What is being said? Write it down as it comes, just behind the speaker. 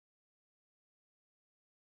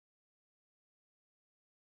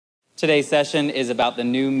Today's session is about the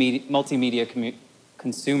new multimedia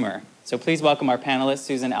consumer. So please welcome our panelists,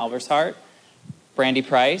 Susan Albershardt, Brandy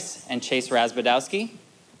Price, and Chase Razabdouski.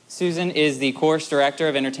 Susan is the Course Director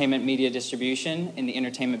of Entertainment Media Distribution in the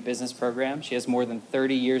Entertainment Business Program. She has more than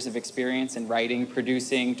 30 years of experience in writing,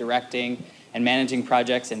 producing, directing, and managing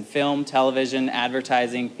projects in film, television,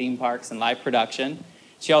 advertising, theme parks, and live production.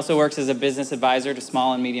 She also works as a business advisor to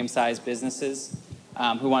small and medium-sized businesses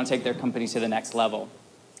who want to take their company to the next level.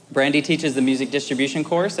 Brandy teaches the music distribution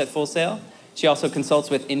course at Full Sail. She also consults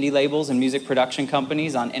with indie labels and music production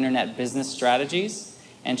companies on internet business strategies.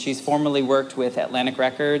 And she's formerly worked with Atlantic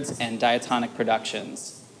Records and Diatonic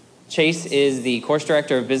Productions. Chase is the Course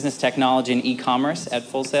Director of Business Technology and E-commerce at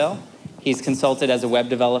Full Sail. He's consulted as a web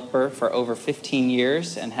developer for over 15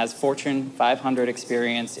 years and has Fortune 500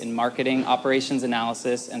 experience in marketing, operations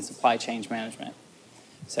analysis, and supply chain management.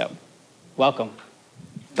 So, welcome.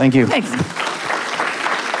 Thank you. Thanks.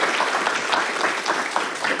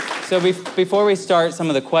 So before we start some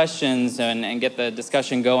of the questions and get the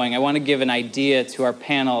discussion going, I want to give an idea to our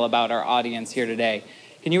panel about our audience here today.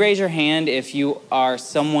 Can you raise your hand if you are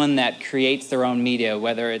someone that creates their own media,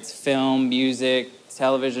 whether it's film, music,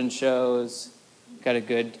 television shows? Got a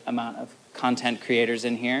good amount of content creators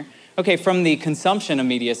in here. Okay, from the consumption of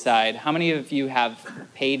media side, how many of you have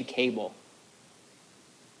paid cable?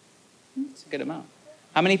 It's a good amount.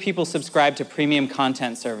 How many people subscribe to premium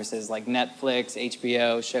content services like Netflix,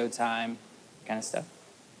 HBO, Showtime, kind of stuff?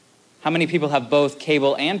 How many people have both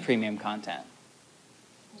cable and premium content?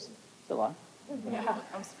 It's a lot. Yeah,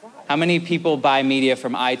 I'm surprised. How many people buy media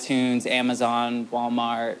from iTunes, Amazon,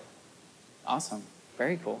 Walmart? Awesome.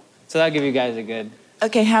 Very cool. So that'll give you guys a good...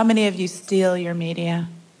 Okay, how many of you steal your media?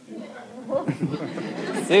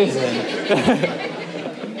 Susan.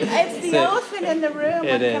 It's the elephant in the room.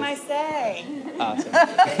 What can I say? Awesome.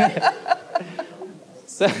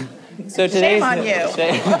 so today's... Shame on you.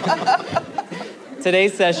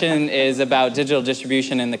 Today's session is about digital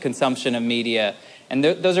distribution and the consumption of media. And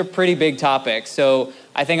those are pretty big topics. So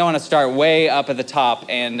I think I want to start way up at the top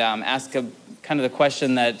and ask kind of the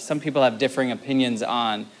question that some people have differing opinions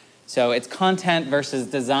on. So it's content versus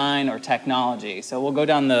design or technology. So we'll go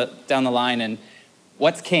down the line and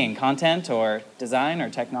what's king, content or design or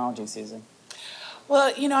technology, Susan?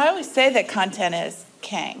 Well, you know, I always say that content is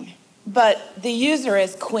king, but the user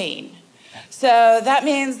is queen. So that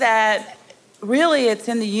means that really it's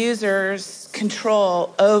in the user's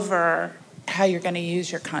control over how you're going to use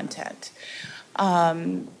your content.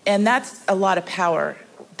 And that's a lot of power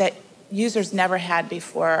that users never had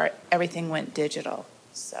before everything went digital.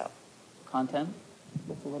 So, content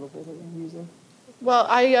with a little bit of the user? Well,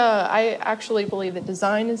 I actually believe that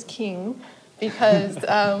design is king because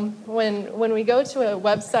when we go to a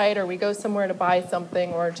website or we go somewhere to buy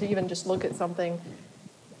something or to even just look at something,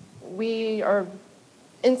 we're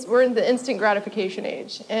in the instant gratification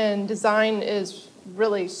age, and design is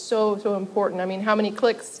really so important. I mean, how many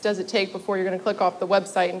clicks does it take before you're going to click off the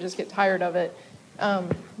website and just get tired of it?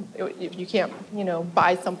 You can't,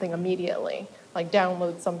 buy something immediately, like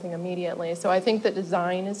download something immediately. So I think that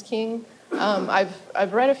design is king.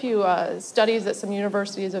 I've read a few studies that some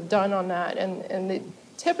universities have done on that, and they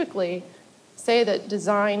typically say that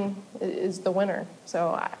design is the winner.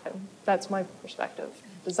 So that's my perspective,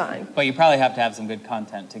 design. But you probably have to have some good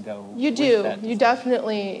content to go You do. You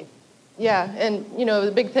definitely, yeah. And,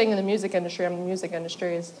 the big thing in the music industry,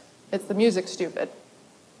 is it's the music stupid.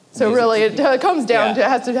 So really, it comes down to it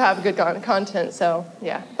has to have good content. So,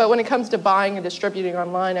 yeah. But when it comes to buying and distributing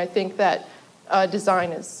online, I think that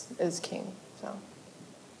design is king. So,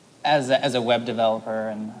 as a web developer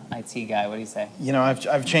and IT guy, what do you say?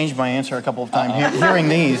 I've changed my answer a couple of times hearing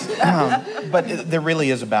these, but there really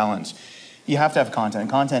is a balance. You have to have content.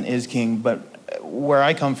 Content is king, but where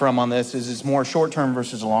I come from on this is it's more short-term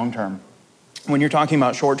versus long-term. When you're talking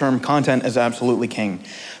about short-term, content is absolutely king.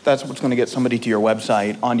 That's what's going to get somebody to your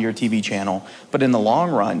website, onto your TV channel. But in the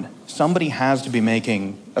long run, somebody has to be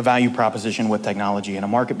making a value proposition with technology. In a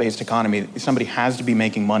market-based economy, somebody has to be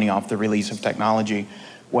making money off the release of technology,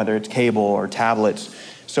 whether it's cable or tablets.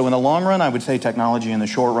 So in the long run, I would say technology. In the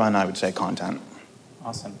short run, I would say content.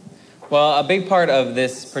 Awesome. Well, a big part of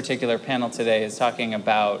this particular panel today is talking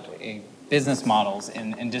about business models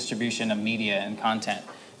in distribution of media and content.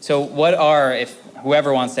 So what are, if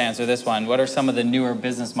whoever wants to answer this one, what are some of the newer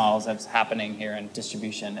business models that's happening here in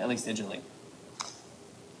distribution, at least digitally?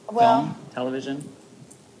 Well, film, television?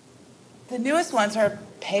 The newest ones are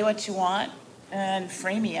pay what you want and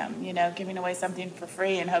freemium, giving away something for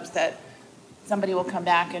free in hopes that somebody will come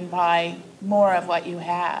back and buy more of what you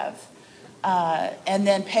have. and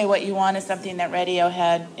then pay what you want is something that radio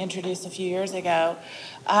had introduced a few years ago.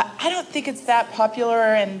 I don't think it's that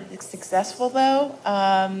popular and successful, though.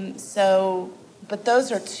 But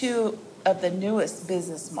those are two of the newest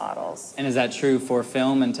business models. And is that true for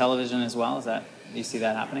film and television as well? Do you see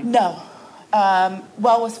that happening? No.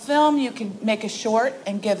 Well, with film, you can make a short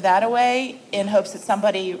and give that away in hopes that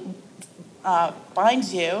somebody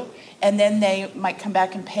finds you, and then they might come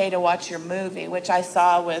back and pay to watch your movie, which I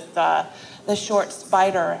saw with the short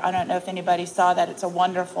Spider. I don't know if anybody saw that. It's a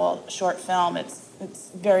wonderful short film.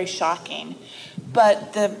 It's very shocking.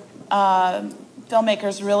 But the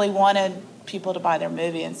filmmakers really wanted people to buy their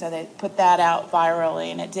movie, and so they put that out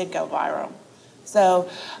virally, and it did go viral. So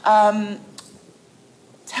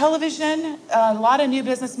television, a lot of new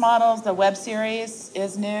business models. The web series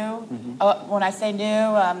is new. Mm-hmm. When I say new,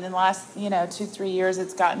 in the last 2-3 years,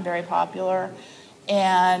 it's gotten very popular.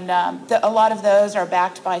 And a lot of those are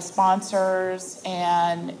backed by sponsors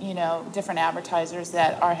and different advertisers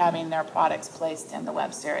that are having their products placed in the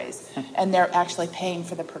web series, and they're actually paying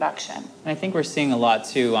for the production. And I think we're seeing a lot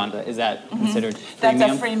too on is that considered freemium?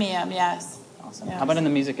 That's a freemium, yes. Awesome. Yes. How about in the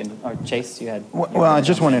music or Chase? You had. Well, I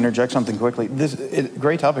just want to interject something quickly.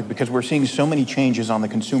 Great topic, because we're seeing so many changes on the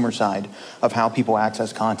consumer side of how people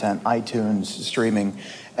access content, iTunes, streaming.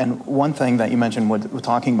 And one thing that you mentioned with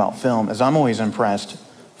talking about film is I'm always impressed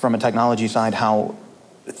from a technology side how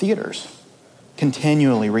theaters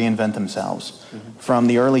continually reinvent themselves. Mm-hmm. From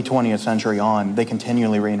the early 20th century on, they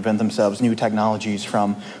continually reinvent themselves, new technologies,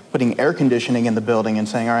 from putting air conditioning in the building and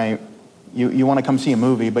saying, all right, you want to come see a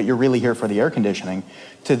movie, but you're really here for the air conditioning,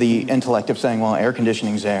 to the intellect of saying, well, air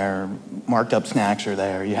conditioning's there, marked up snacks are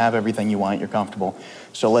there, you have everything you want, you're comfortable.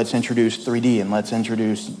 So let's introduce 3D and let's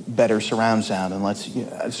introduce better surround sound,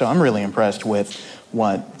 and so I'm really impressed with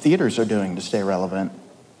what theaters are doing to stay relevant,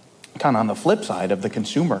 kind of on the flip side of the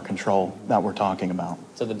consumer control that we're talking about.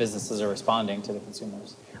 So the businesses are responding to the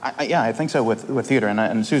consumers. I think so with theater,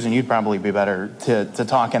 and Susan, you'd probably be better to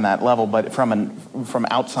talk in that level. But from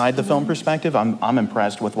outside the film perspective, I'm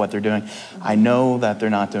impressed with what they're doing. I know that they're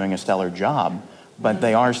not doing a stellar job, but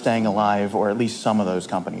they are staying alive, or at least some of those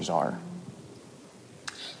companies are.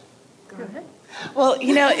 Go ahead. Well,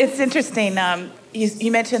 it's interesting.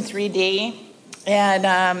 You mentioned 3D, and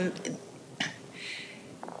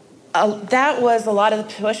that was a lot of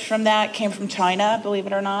the push from that came from China, believe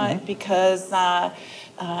it or not, because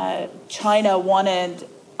China wanted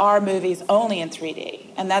our movies only in 3D.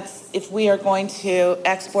 And that's, if we are going to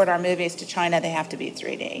export our movies to China, they have to be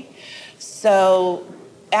 3D. So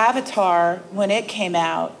Avatar, when it came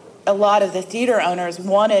out, a lot of the theater owners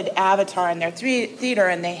wanted Avatar in their theater,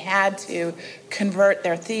 and they had to convert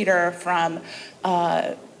their theater from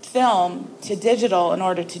film to digital in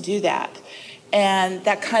order to do that. And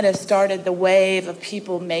that kind of started the wave of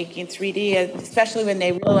people making 3D, especially when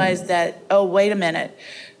they realized that, oh, wait a minute,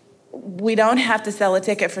 we don't have to sell a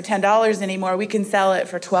ticket for $10 anymore. We can sell it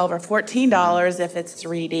for $12 or $14 if it's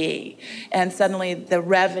 3D. And suddenly the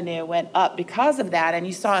revenue went up because of that. And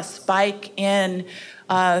you saw a spike in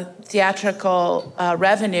theatrical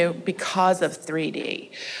revenue because of 3D.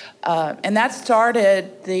 And that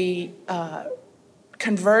started the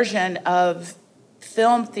conversion of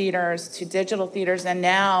film theaters to digital theaters, and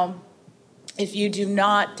now if you do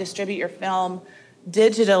not distribute your film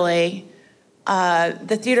digitally,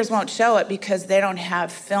 the theaters won't show it because they don't have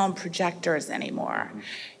film projectors anymore.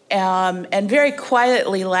 And very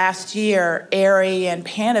quietly last year, Arri and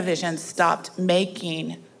Panavision stopped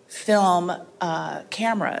making film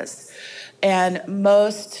cameras, and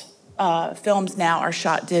most films now are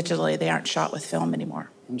shot digitally. They aren't shot with film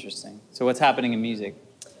anymore. Interesting. So what's happening in music?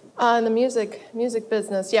 In the music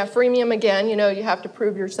business, freemium again. You have to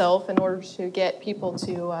prove yourself in order to get people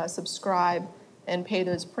to subscribe and pay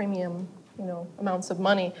those premium, amounts of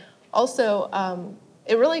money. Also,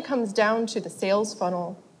 it really comes down to the sales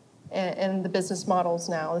funnel and the business models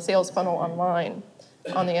now. The sales funnel online,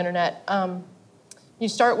 on the internet. You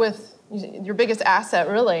start with your biggest asset.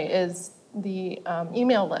 Really, is the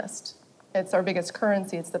email list. It's our biggest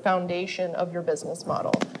currency. It's the foundation of your business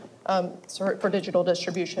model. For digital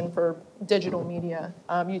distribution, for digital media.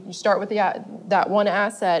 You start with that one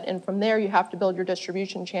asset, and from there you have to build your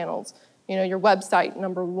distribution channels. Your website,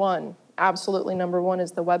 number one, absolutely number one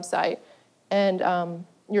is the website. And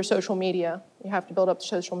your social media, you have to build up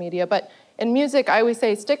social media. But in music, I always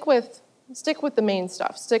say stick with the main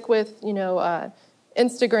stuff. Stick with,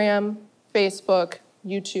 Instagram, Facebook,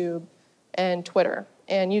 YouTube, and Twitter.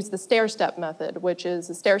 And use the stair-step method, which is,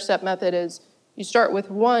 the stair-step method is, you start with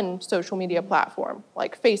one social media platform,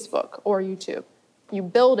 like Facebook or YouTube. you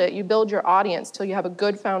build it, you build your audience till you have a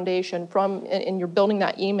good foundation and you're building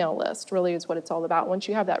that email list, really is what it's all about. Once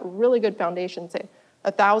you have that really good foundation, say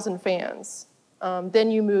 1,000 fans,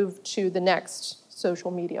 then you move to the next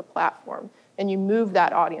social media platform, and you move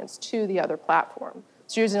that audience to the other platform.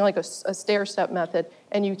 So using like a stair-step method,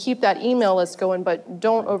 and you keep that email list going, but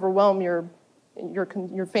don't overwhelm your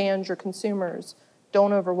fans, your consumers.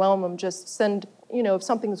 Don't overwhelm them. Just send, if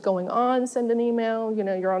something's going on, send an email.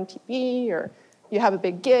 You're on TV or you have a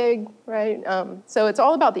big gig, right? So it's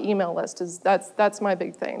all about the email list. That's my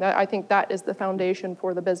big thing. I think that is the foundation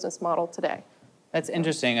for the business model today. That's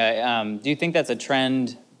interesting. Do you think that's a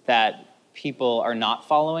trend that people are not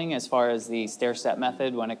following as far as the stair-step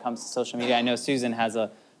method when it comes to social media? I know Susan has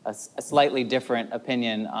a slightly different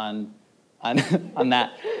opinion on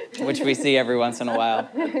that, which we see every once in a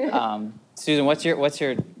while. Susan, what's your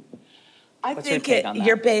I think take on that?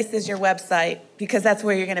 Your base is your website, because that's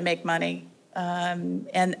where you're going to make money.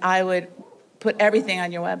 And I would put everything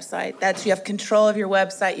on your website. You have control of your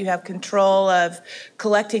website. You have control of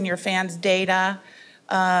collecting your fans' data.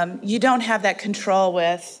 You don't have that control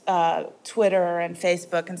with Twitter and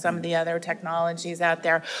Facebook and some of the other technologies out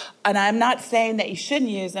there. And I'm not saying that you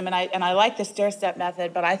shouldn't use them, and I like the stair-step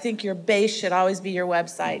method, but I think your base should always be your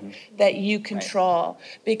website that you control.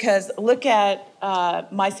 Right. Because look at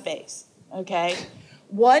MySpace, okay?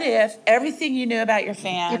 What if everything you knew about your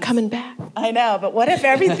fans... You're coming back. I know, but what if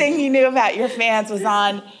everything you knew about your fans was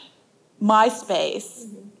on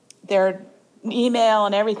MySpace, their email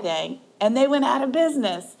and everything, and they went out of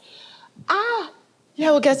business?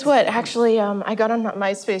 Yeah, well, guess what? Actually, I got on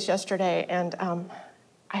MySpace yesterday, and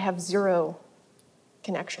I have 0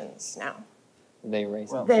 connections now. They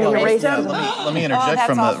erased them. They erased them. Let me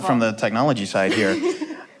interject from the technology side here.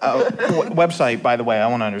 Website, by the way, I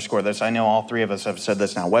want to underscore this. I know all three of us have said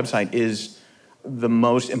this now. Website is the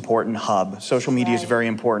most important hub. Social media is very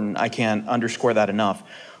important. I can't underscore that enough.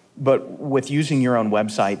 But with using your own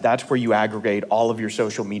website, that's where you aggregate all of your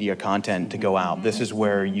social media content to go out. This is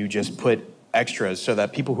where you just put extras so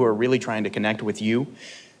that people who are really trying to connect with you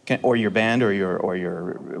or your band or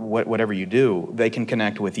your whatever you do, they can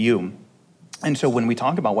connect with you. And so when we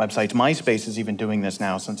talk about websites, MySpace is even doing this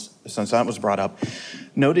now since that was brought up.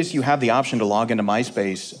 Notice you have the option to log into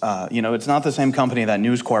MySpace. It's not the same company that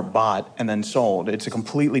News Corp bought and then sold. It's a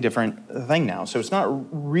completely different thing now. So it's not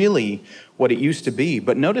really what it used to be.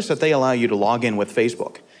 But notice that they allow you to log in with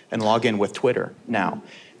Facebook and log in with Twitter now.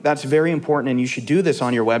 That's very important, and you should do this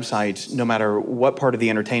on your websites no matter what part of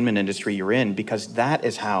the entertainment industry you're in, because that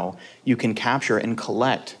is how you can capture and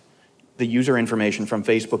collect the user information from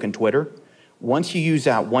Facebook and Twitter. Once you use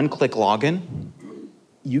that one-click login,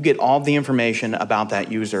 you get all the information about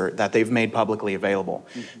that user that they've made publicly available.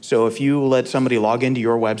 So if you let somebody log into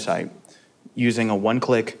your website using a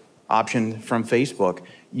one-click option from Facebook,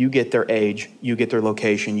 you get their age, you get their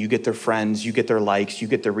location, you get their friends, you get their likes, you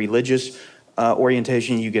get their religious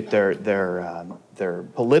orientation, you get their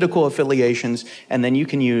political affiliations, and then you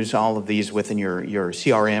can use all of these within your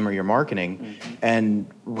CRM or your marketing and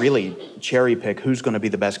really cherry pick who's going to be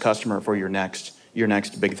the best customer for your next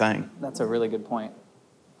big thing. That's a really good point.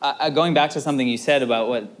 Going back to something you said about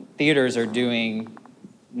what theaters are doing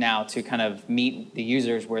now to kind of meet the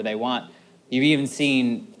users where they want, you've even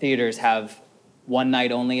seen theaters have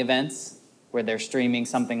one-night only events where they're streaming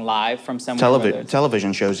something live from somewhere.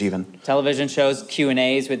 Television shows even. Television shows,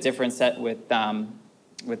 Q&As with different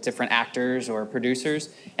different actors or producers,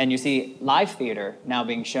 and you see live theater now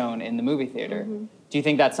being shown in the movie theater. Do you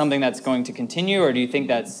think that's something that's going to continue, or do you think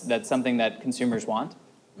that's something that consumers want?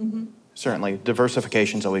 Certainly,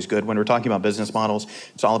 diversification is always good. When we're talking about business models,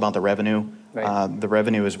 it's all about the revenue. Right. The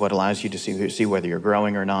revenue is what allows you to see whether you're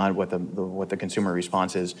growing or not, what the consumer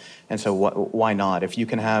response is, and so why not? If you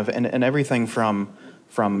can have and everything from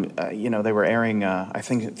they were airing. I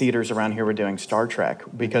think theaters around here were doing Star Trek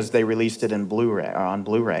because they released it in on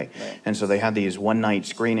Blu-ray, and so they had these one-night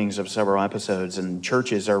screenings of several episodes. And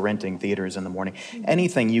churches are renting theaters in the morning.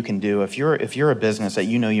 Anything you can do if you're a business that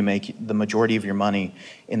you make the majority of your money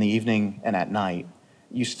in the evening and at night,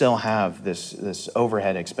 you still have this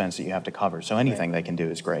overhead expense that you have to cover. So anything they can do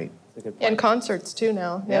is great. And concerts too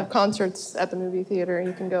now. They have concerts at the movie theater.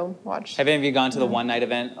 You can go watch. Have any of you gone to the one-night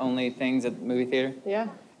event only things at the movie theater? Yeah.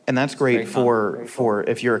 And that's great for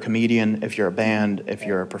if you're a comedian, if you're a band, if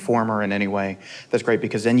you're a performer in any way. That's great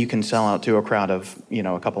because then you can sell out to a crowd of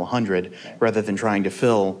a couple hundred rather than trying to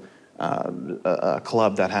fill a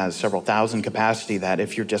club that has several thousand capacity. That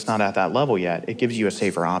if you're just not at that level yet, it gives you a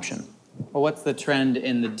safer option. Well, what's the trend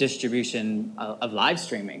in the distribution of live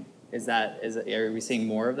streaming? Are we seeing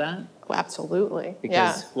more of that? Oh, absolutely.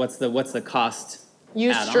 Because what's the cost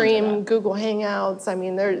Ustream, Google Hangouts. I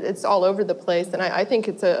mean, it's all over the place, and I think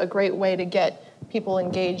it's a great way to get people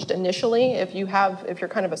engaged initially. If you're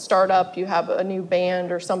kind of a startup, you have a new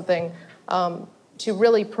band or something, to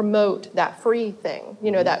really promote that free thing,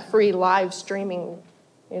 that free live streaming,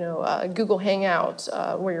 Google Hangout,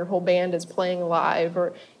 where your whole band is playing live,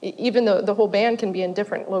 or even though the whole band can be in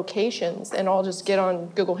different locations and all just get on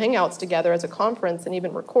Google Hangouts together as a conference and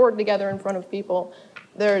even record together in front of people.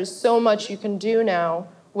 There's so much you can do now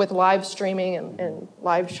with live streaming and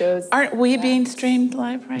live shows. Aren't we being streamed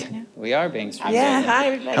live right now? We are being streamed. Yeah, hi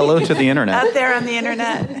everybody. Hello to the internet. Out there on the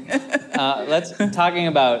internet. Let's talking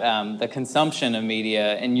about the consumption of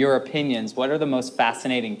media. In your opinions, what are the most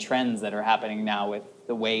fascinating trends that are happening now with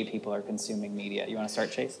the way people are consuming media? You want to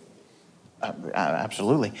start, Chase?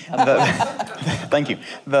 Absolutely. Thank you.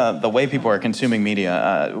 The way people are consuming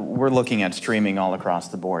media, we're looking at streaming all across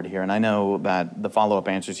the board here. And I know that the follow-up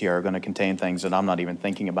answers here are going to contain things that I'm not even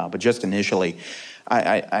thinking about. But just initially,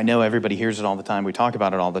 I know everybody hears it all the time. We talk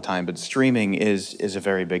about it all the time. But streaming is a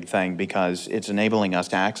very big thing because it's enabling us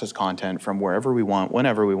to access content from wherever we want,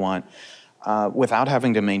 whenever we want, without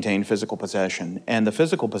having to maintain physical possession. And the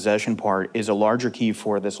physical possession part is a larger key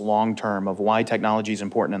for this long term of why technology is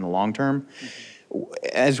important in the long term.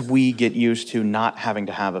 As we get used to not having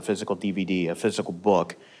to have a physical DVD, a physical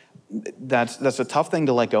book, that's a tough thing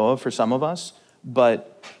to let go of for some of us.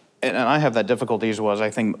 But, and I have that difficulty as well as I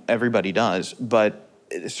think everybody does, but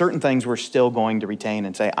certain things we're still going to retain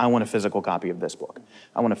and say, I want a physical copy of this book.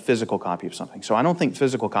 I want a physical copy of something. So I don't think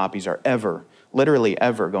physical copies are ever, literally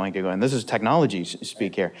ever going to go, and this is technology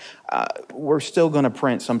speak here, we're still going to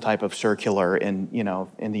print some type of circular in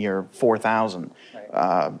the year 4000.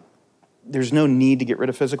 Right. There's no need to get rid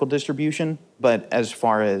of physical distribution, but as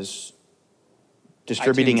far as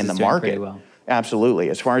distributing in the market, well. Absolutely.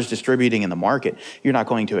 As far as distributing in the market, you're not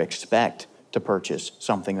going to expect to purchase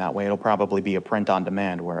something that way. It'll probably be a print on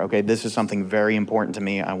demand where, okay, this is something very important to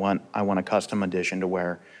me. I want a custom edition to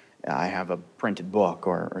where I have a printed book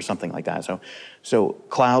or something like that. So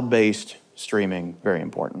cloud-based streaming, very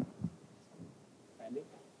important. Brandy?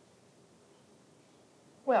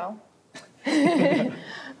 Well,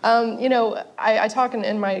 I talk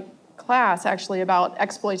in my class actually about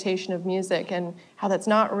exploitation of music and how that's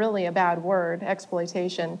not really a bad word,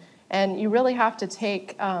 exploitation. And you really have to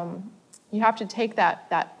take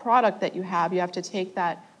that product that you have to take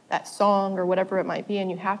that song or whatever it might be, and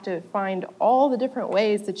you have to find all the different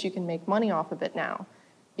ways that you can make money off of it now.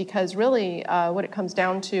 Because really, what it comes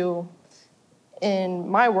down to in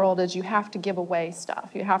my world is you have to give away stuff.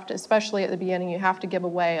 You have to, especially at the beginning, you have to give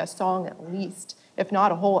away a song at least, if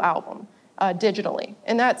not a whole album, digitally.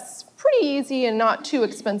 And that's pretty easy and not too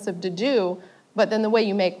expensive to do, but then the way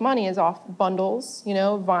you make money is off bundles,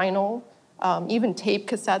 vinyl, even tape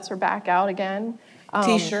cassettes are back out again.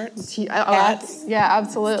 T-shirts, hats. Yeah,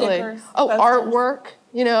 absolutely. Stickers, posters.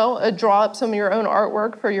 Artwork, draw up some of your own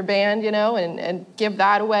artwork for your band, and give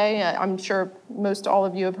that away. I'm sure most all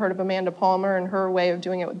of you have heard of Amanda Palmer and her way of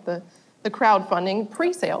doing it with the crowdfunding.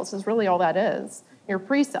 Pre-sales is really all that is. You're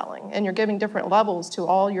pre-selling, and you're giving different levels to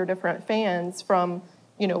all your different fans from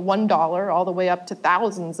 $1 all the way up to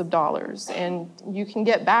thousands of dollars. And you can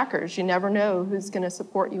get backers. You never know who's going to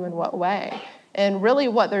support you in what way. And really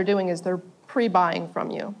what they're doing is they're pre-buying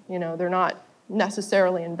from you. They're not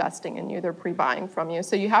necessarily investing in you. They're pre-buying from you.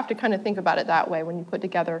 So you have to kind of think about it that way when you put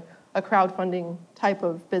together a crowdfunding type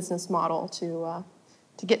of business model to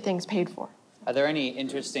get things paid for. Are there any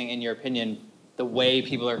interesting, in your opinion, the way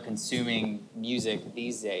people are consuming music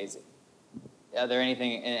these days? Are there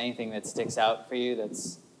anything that sticks out for you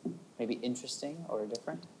that's maybe interesting or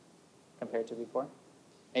different compared to before?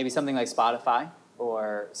 Maybe something like Spotify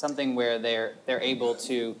or something where they're able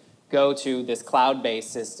to go to this cloud-based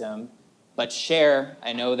system but share.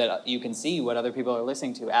 I know that you can see what other people are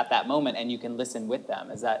listening to at that moment and you can listen with them.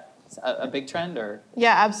 Is that a big trend? Or?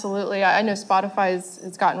 Yeah, absolutely. I know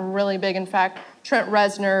Spotify's gotten really big. In fact, Trent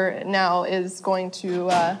Reznor now is going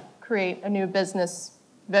to create a new business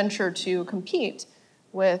venture to compete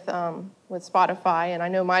with Spotify, and I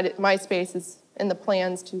know MySpace is in the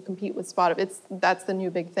plans to compete with Spotify. That's the new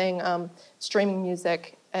big thing, streaming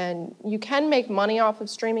music, and you can make money off of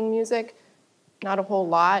streaming music, not a whole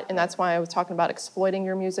lot, and that's why I was talking about exploiting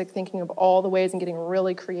your music, thinking of all the ways and getting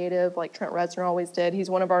really creative, like Trent Reznor always did. He's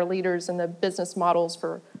one of our leaders in the business models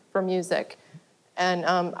for music. And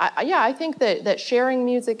I think that sharing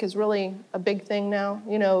music is really a big thing now,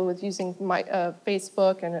 with using my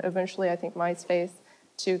Facebook and eventually I think MySpace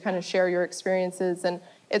to kind of share your experiences. And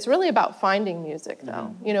It's really about finding music,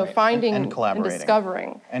 though. You know, finding and collaborating. and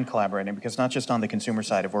discovering. And collaborating, because not just on the consumer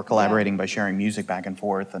side, if we're collaborating by sharing music back and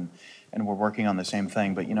forth and we're working on the same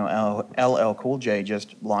thing, but you know, LL Cool J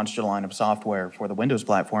just launched a line of software for the Windows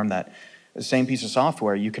platform that the same piece of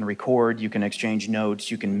software, you can record, you can exchange notes,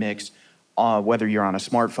 you can mix, whether you're on a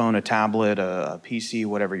smartphone, a tablet, a PC,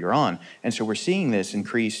 whatever you're on. And so we're seeing this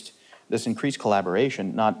increased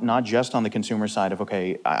collaboration, not just on the consumer side of,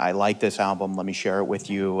 okay, I like this album, let me share it with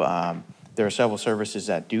you. There are several services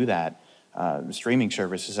that do that, streaming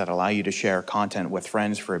services that allow you to share content with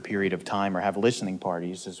friends for a period of time, or have listening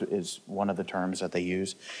parties is one of the terms that they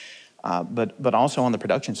use. But also on the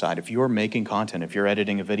production side, if you're making content, if you're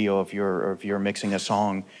editing a video, if you're mixing a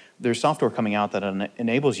song, there's software coming out that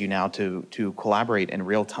enables you now to collaborate in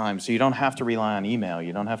real time. So you don't have to rely on email.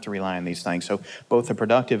 You don't have to rely on these things. So both the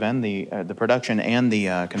productive and the production and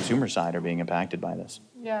the consumer side are being impacted by this.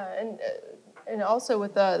 Yeah, and also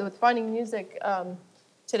with finding music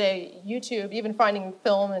today, YouTube, even finding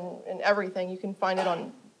film and everything, you can find it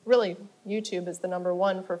on, really, YouTube is the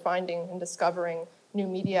 #1 for finding and discovering new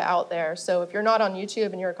media out there. So if you're not on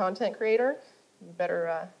YouTube and you're a content creator, you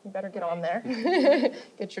better get on there,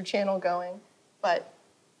 get your channel going. But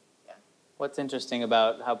yeah. What's interesting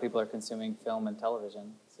about how people are consuming film and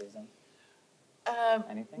television, Susan?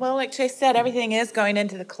 Anything? Well, like Chase said, everything is going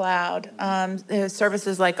into the cloud. There's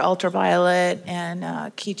services like Ultraviolet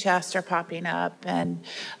and Key Chest are popping up. And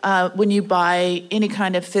when you buy any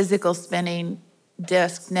kind of physical spinning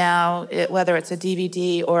disc now, whether it's a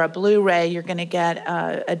DVD or a Blu-ray, you're going to get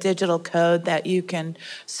a digital code that you can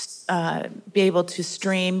be able to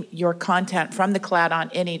stream your content from the cloud on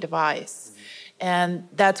any device. And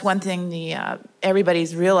that's one thing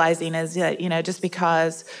everybody's realizing is that, just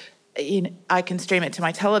because I can stream it to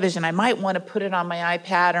my television, I might want to put it on my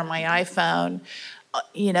iPad or my iPhone,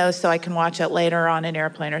 so I can watch it later on an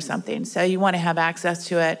airplane or something. So you want to have access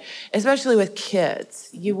to it, especially with kids.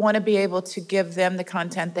 You want to be able to give them the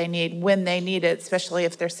content they need when they need it, especially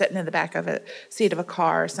if they're sitting in the back of a seat of a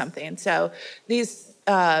car or something. So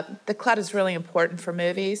the cloud is really important for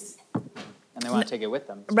movies. And they want to take it with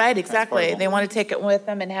them. Right, exactly. They want to take it with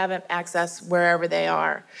them and have it access wherever they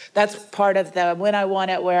are. That's part of the when I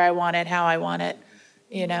want it, where I want it, how I want it,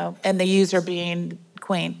 and the user being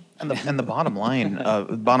queen. And the bottom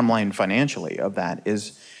line financially of that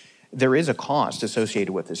is there is a cost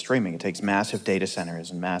associated with the streaming. It takes massive data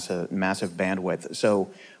centers and massive bandwidth.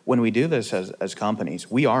 So when we do this as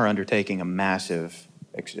companies, we are undertaking a massive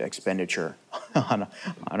expenditure on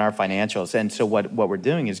our financials. And so what we're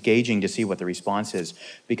doing is gauging to see what the response is.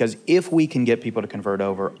 Because if we can get people to convert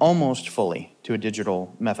over almost fully to a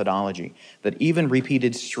digital methodology, that even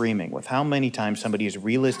repeated streaming, with how many times somebody is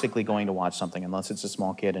realistically going to watch something, unless it's a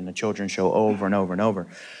small kid in a children's show over and over and over,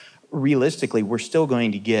 realistically, we're still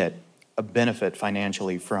going to get a benefit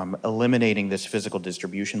financially from eliminating this physical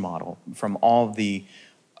distribution model, from all of the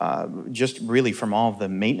just really from all of the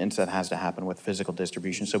maintenance that has to happen with physical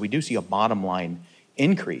distribution. So we do see a bottom line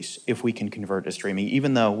increase if we can convert to streaming,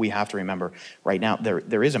 even though we have to remember right now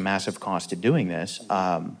there is a massive cost to doing this,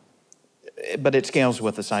 but it scales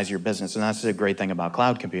with the size of your business. And that's the great thing about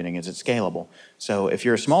cloud computing is it's scalable. So if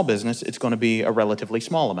you're a small business, it's going to be a relatively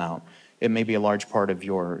small amount. It may be a large part of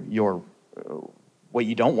your what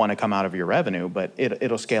you don't want to come out of your revenue, but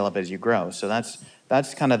it'll scale up as you grow. So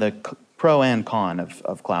that's kind of the pro and con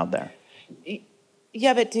of cloud there.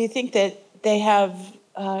 Yeah, but do you think that they have,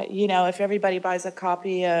 if everybody buys a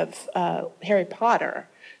copy of Harry Potter,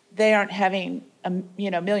 they aren't having,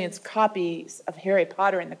 millions of copies of Harry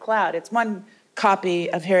Potter in the cloud. It's one copy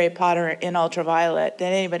of Harry Potter in Ultraviolet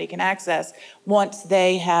that anybody can access once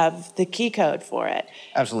they have the key code for it.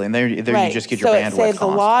 Absolutely, and there right. You just get your bandwidth cost. So it saves a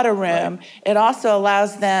lot of room. Right. It also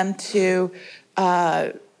allows them to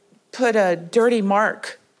put a dirty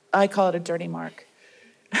mark, I call it a dirty mark,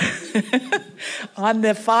 on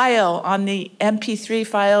the file, on the MP3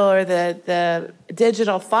 file or the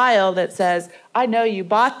digital file that says, I know you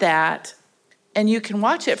bought that, and you can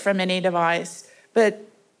watch it from any device, but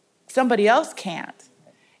somebody else can't.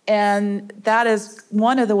 And that is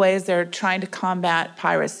one of the ways they're trying to combat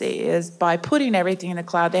piracy is by putting everything in the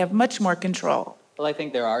cloud. They have much more control. Well, I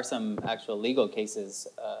think there are some actual legal cases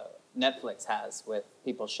Netflix has with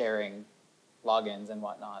people sharing logins and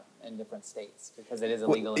whatnot in different states because it is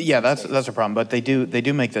illegal. Yeah, that's a problem. But they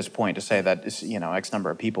do make this point to say that X number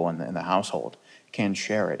of people in the household can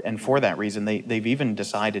share it, and for that reason, they've even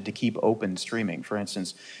decided to keep open streaming. For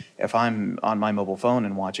instance, if I'm on my mobile phone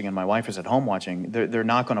and watching, and my wife is at home watching, they're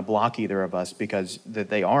not going to block either of us because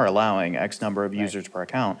they are allowing X number of users per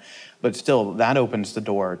account. But still, that opens the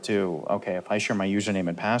door to, okay, if I share my username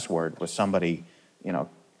and password with somebody,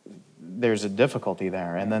 there's a difficulty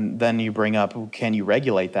there. And then you bring up, can you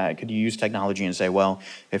regulate that? Could you use technology and say, well,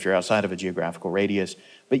 if you're outside of a geographical radius,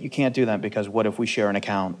 but you can't do that because what if we share an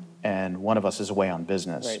account and one of us is away on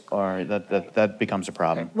business, Right. or that becomes a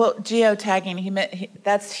problem. Well, geotagging,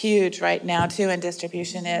 that's huge right now too in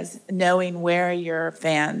distribution, is knowing where your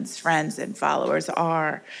fans, friends, and followers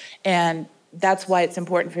are. And that's why it's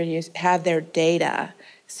important for you to have their data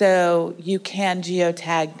so you can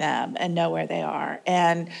geotag them and know where they are.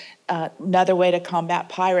 And another way to combat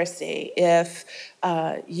piracy, if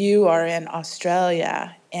you are in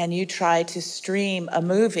Australia and you try to stream a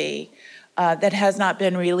movie that has not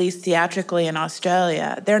been released theatrically in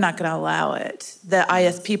Australia, they're not going to allow it. The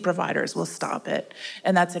ISP providers will stop it.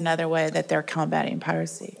 And that's another way that they're combating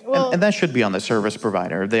piracy. And that should be on the service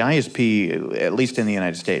provider. The ISP, at least in the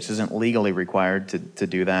United States, isn't legally required to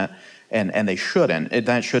do that. And they shouldn't.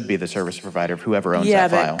 That should be the service provider of whoever owns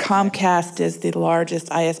that file. Yeah, but Comcast is the largest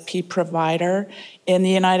ISP provider in the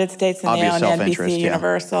United States, and Obvious they own self-interest, NBC yeah.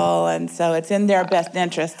 Universal, and so it's in their best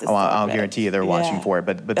interest to stop I'll it. guarantee you they're watching Yeah. for it.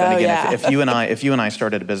 But then Oh, again, yeah. if you and I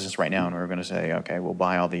started a business right now and we were going to say, okay, we'll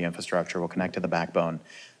buy all the infrastructure, we'll connect to the backbone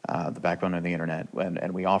of the internet,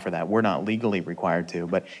 and we offer that, we're not legally required to.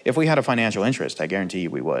 But if we had a financial interest, I guarantee you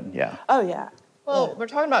we would. Yeah. Oh, yeah. Well, we're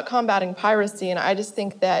talking about combating piracy, and I just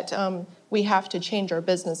think that we have to change our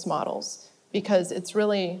business models because it's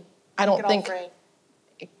really, I don't think,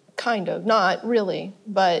 kind of, not really,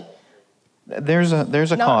 but There's a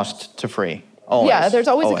Not- cost to free. Always. yeah, there's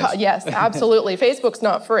always a Always. cost. Yes, absolutely. Facebook's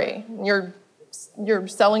not free. You're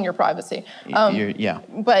selling your privacy. Yeah.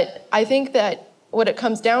 But I think that what it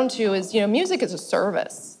comes down to is, music is a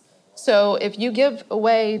service. So if you give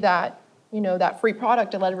away that, that free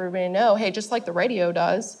product to let everybody know, hey, just like the radio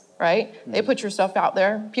does, right? They put your stuff out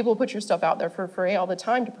there. People put your stuff out there for free all the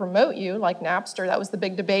time to promote you, like Napster. That was the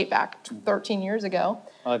big debate back 13 years ago.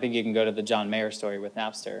 Well, I think you can go to the John Mayer story with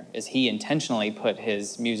Napster, is he intentionally put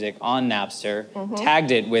his music on Napster,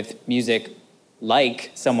 tagged it with music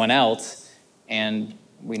like someone else, and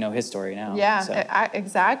we know his story now. Yeah, So,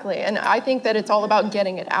 exactly. And I think that it's all about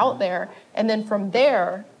getting it out there. And then from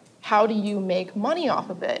there, how do you make money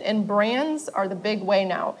off of it? And brands are the big way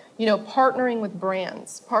now. Partnering with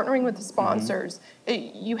brands, partnering with the sponsors.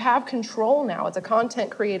 You have control now. As a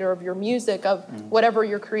content creator of your music, of whatever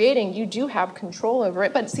you're creating, you do have control over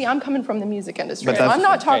it. But see, I'm coming from the music industry. But So that's- I'm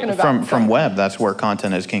not talking about From web, that's where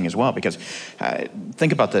content is king as well. Because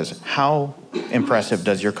think about this: how impressive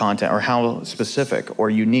does your content, or how specific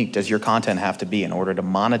or unique does your content have to be in order to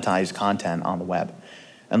monetize content on the web?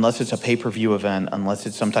 Unless it's a pay-per-view event, unless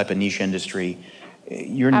it's some type of niche industry,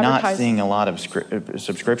 you're not Advertising. seeing a lot of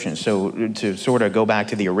subscriptions. So to sort of go back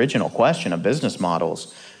to the original question of business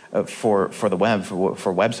models for the web,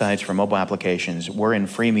 for websites, for mobile applications, we're in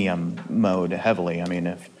freemium mode heavily. I mean,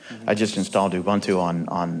 if I just installed Ubuntu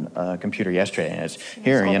on a computer yesterday, and it's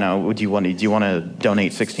here. Do you want to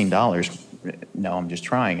donate $16? No, I'm just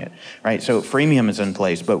trying it, right? So freemium is in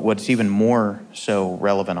place, but what's even more so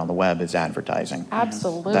relevant on the web is advertising.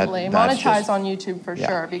 Absolutely. That's Monetize just- on YouTube for yeah.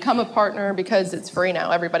 sure. Become a partner because it's free now.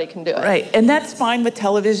 Everybody can do it. Right, and that's fine with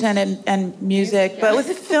television and music, but with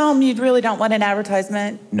film, you really don't want an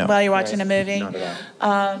advertisement No. while you're watching a movie. Not at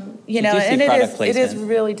all. You do see And product it is placement.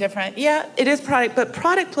 really different. Yeah, it is product, but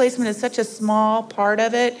product placement is such a small part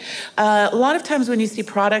of it. A lot of times when you see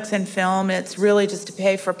products in film, it's really just to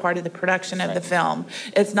pay for part of the production of the film.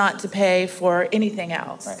 It's not to pay for anything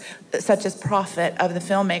else, such as profit of the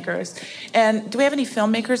filmmakers. And do we have any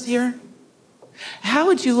filmmakers here? How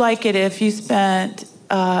would you like it if you spent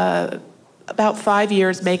about 5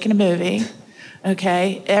 years making a movie?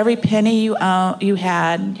 Okay, every penny you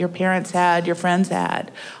had, your parents had, your friends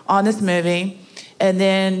had, on this movie, and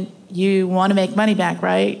then you want to make money back,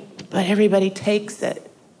 right? But everybody takes it,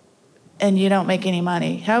 and you don't make any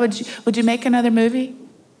money. How would you make another movie?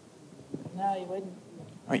 No, you wouldn't.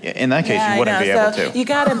 In that case, you wouldn't be able to.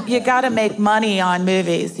 You gotta make money on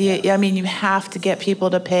movies. You have to get people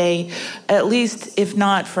to pay, at least if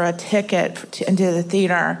not for a ticket into the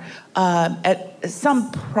theater, at some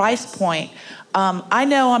price point. I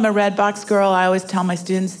know I'm a red box girl. I always tell my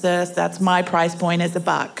students this. That's my price point, is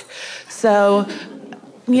 $1. So,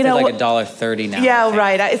 it's like $1.30 now. Yeah,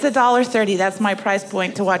 right. It's $1.30. That's my price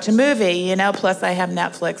point to watch a movie. Plus I have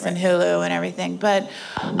Netflix and Hulu and everything. But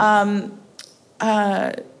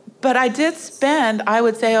I did spend, I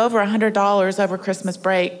would say, over $100 over Christmas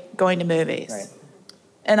break going to movies. Right.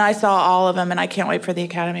 And I saw all of them, and I can't wait for the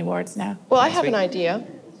Academy Awards now. Well, I have an idea.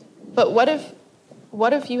 But what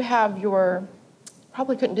if you have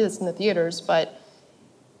probably couldn't do this in the theaters, but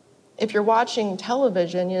if you're watching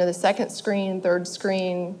television, the second screen, third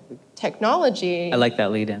screen technology. I like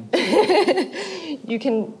that lead in. you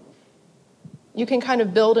can kind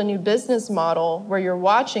of build a new business model where you're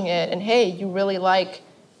watching it and, hey, you really like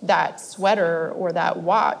that sweater or that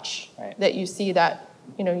watch that you see you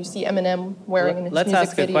see Eminem wearing in his music video. Let's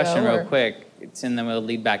ask a question real quick, and then we'll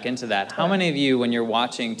lead back into that. How many of you, when you're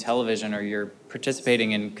watching television or you're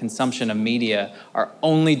participating in consumption of media, are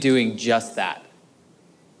only doing just that?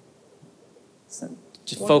 So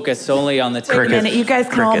just focus solely on the TV. Wait a minute, you guys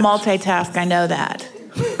can all multitask, I know that.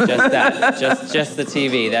 Just that, just the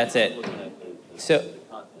TV, that's it. So,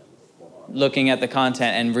 looking at the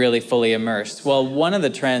content and really fully immersed. Well, one of the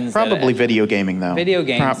trends... Probably video gaming, though. Video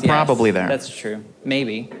games, yes. Probably there. That's true.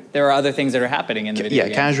 Maybe. There are other things that are happening in the video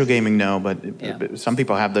games. Casual gaming, no, but some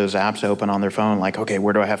people have those apps open on their phone, like, okay,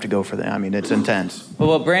 where do I have to go for that? I mean, it's intense. Well,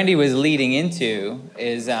 what Brandy was leading into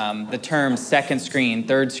is the term second screen,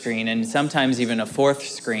 third screen, and sometimes even a fourth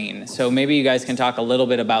screen. So maybe you guys can talk a little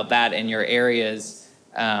bit about that in your areas,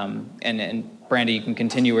 and Brandy, you can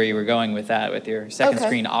continue where you were going with that, with your second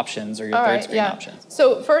screen options or your third screen options.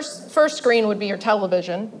 So first screen would be your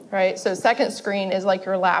television, right? So second screen is like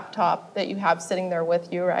your laptop that you have sitting there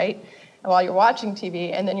with you, right? While you're watching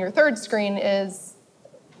TV. And then your third screen is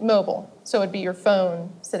mobile. So it'd be your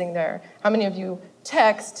phone sitting there. How many of you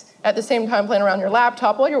text at the same time playing around your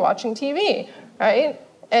laptop while you're watching TV, right?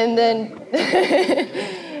 And then,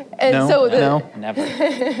 Never.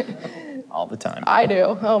 All the time. I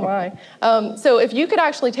do, oh my. So if you could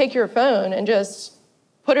actually take your phone and just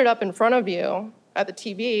put it up in front of you at the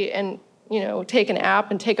TV and, take an app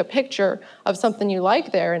and take a picture of something you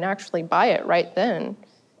like there and actually buy it right then,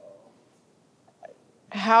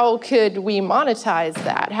 how could we monetize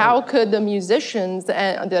that? How could the musicians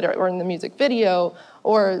that are in the music video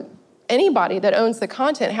or anybody that owns the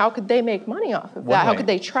content, how could they make money off of that? How could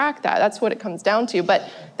they track that? That's what it comes down to, but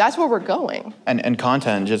that's where we're going. And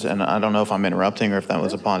content, and I don't know if I'm interrupting or if that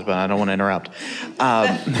was a pause, but I don't want to interrupt.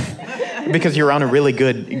 Because you're on a really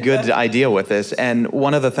good idea with this. And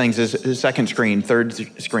one of the things is second screen, third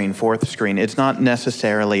screen, fourth screen. It's not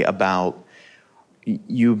necessarily about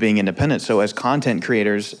you being independent. So as content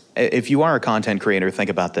creators, if you are a content creator,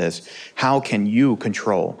 think about this. How can you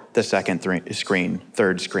control the second screen,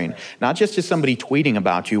 third screen? Not just as somebody tweeting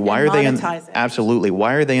about you. Why are they in? Absolutely.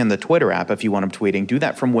 Why are they in the Twitter app if you want them tweeting? Do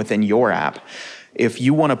that from within your app. If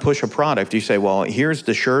you want to push a product, you say, well, here's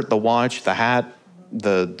the shirt, the watch, the hat,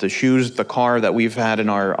 the shoes, the car that we've had in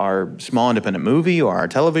our small independent movie or our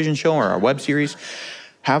television show or our web series.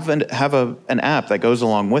 Have an app that goes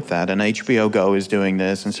along with that, and HBO Go is doing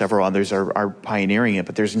this, and several others are pioneering it,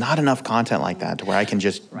 but there's not enough content like that to where I can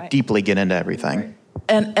just deeply get into everything.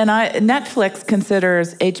 And Netflix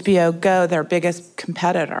considers HBO Go their biggest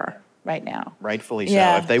competitor right now. Rightfully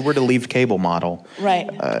so. If they were to leave cable model,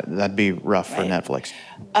 that'd be rough for Netflix.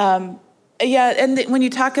 And when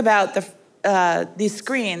you talk about these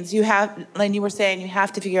screens, and you were saying you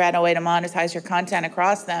have to figure out a way to monetize your content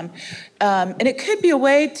across them. And it could be a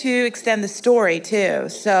way to extend the story too.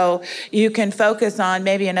 So you can focus on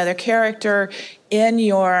maybe another character in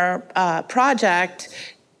your project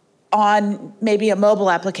on maybe a mobile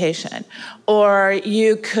application. Or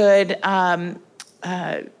you could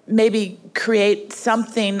maybe create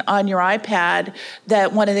something on your iPad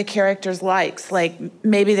that one of the characters likes. Like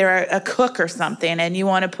maybe they're a cook or something and you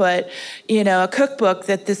want to put, a cookbook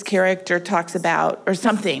that this character talks about or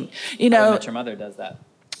something. I Met Your Mother does that.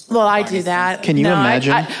 Well, I do that. Can you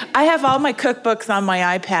imagine? I have all my cookbooks on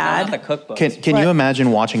my iPad. No, not the cookbooks. Can you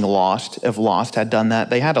imagine watching Lost, if Lost had done that?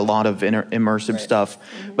 They had a lot of immersive stuff,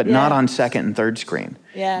 but not on second and third screen.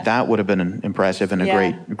 Yeah. That would have been impressive and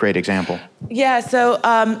a great example. Yeah, so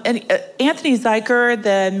Anthony Zuiker,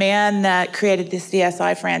 the man that created the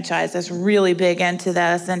CSI franchise, is really big into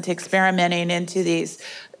this and to experimenting into these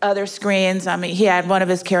other screens. I mean, he had one of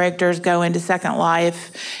his characters go into Second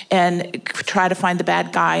Life and try to find the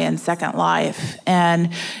bad guy in Second Life.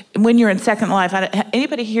 And when you're in Second Life,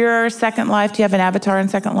 anybody here Second Life? Do you have an avatar in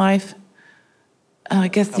Second Life? Oh, I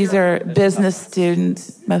guess these are business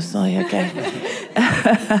students mostly. Okay.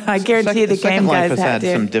 I guarantee the game Second Life guys has had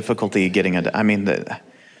some difficulty getting it. I mean,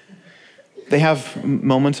 they have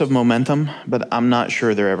moments of momentum, but I'm not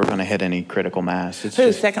sure they're ever going to hit any critical mass. It's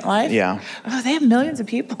Who, Second Life? Yeah. Oh, they have millions of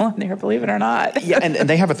people on there, believe it or not. Yeah, and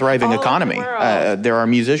they have a thriving economy. There are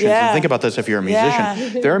musicians, and think about this if you're a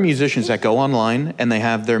musician. There are musicians that go online, and they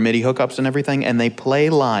have their MIDI hookups and everything, and they play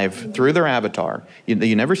live through their avatar.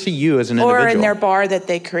 You never see you as an individual. Or in their bar that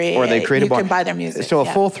they create. Or they create a bar. You can buy their music. So a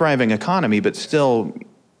full thriving economy, but still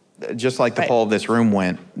just like the poll of this room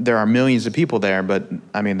went, there are millions of people there, but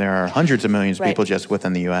I mean, there are hundreds of millions of people just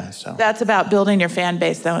within the U.S. So that's about building your fan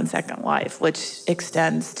base, though, in Second Life, which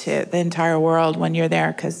extends to the entire world when you're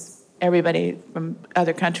there, because everybody from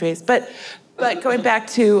other countries. But going back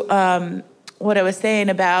to what I was saying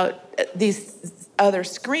about these other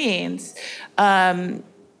screens,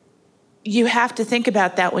 you have to think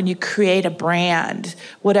about that when you create a brand.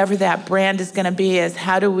 Whatever that brand is going to be, is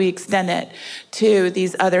how do we extend it to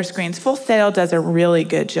these other screens? Full Sail does a really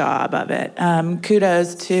good job of it.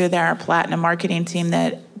 Kudos to their platinum marketing team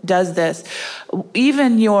that does this.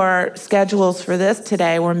 Even your schedules for this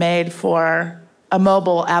today were made for a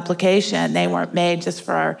mobile application. They weren't made just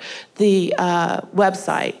for the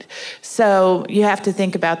website. So you have to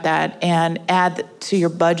think about that and add to your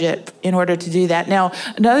budget in order to do that. Now,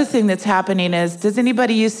 another thing that's happening is, does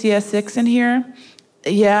anybody use CS6 in here?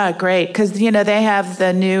 Yeah, great, because they have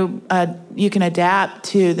the new, you can adapt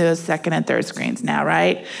to those second and third screens now,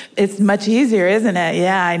 right? It's much easier, isn't it?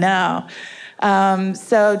 Yeah, I know.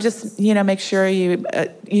 So just, make sure you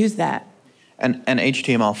use that. And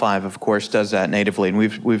HTML5, of course, does that natively, and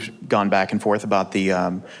we've gone back and forth about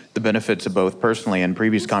the benefits of both personally in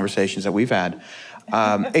previous conversations that we've had.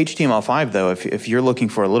 HTML5, though, if you're looking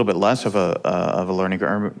for a little bit less of a learning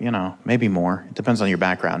curve, maybe more. It depends on your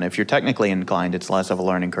background. If you're technically inclined, it's less of a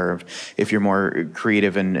learning curve. If you're more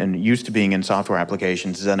creative and used to being in software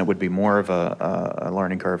applications, then it would be more of a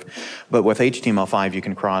learning curve. But with HTML5, you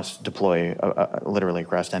can cross-deploy literally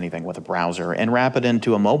across anything with a browser and wrap it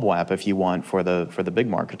into a mobile app if you want for the big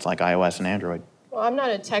markets like iOS and Android. Well, I'm not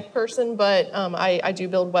a tech person, but I do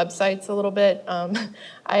build websites a little bit.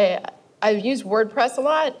 I've used WordPress a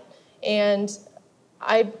lot, and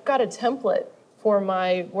I've got a template for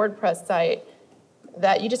my WordPress site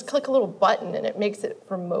that you just click a little button and it makes it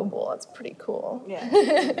for mobile. That's pretty cool.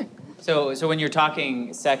 Yeah. So when you're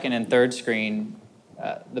talking second and third screen,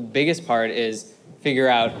 the biggest part is figure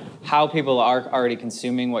out how people are already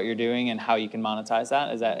consuming what you're doing and how you can monetize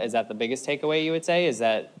that. Is that the biggest takeaway you would say? Is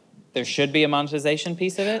that there should be a monetization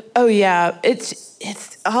piece of it? Oh yeah,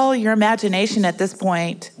 it's all your imagination at this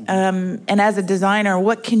point. And as a designer,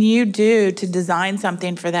 what can you do to design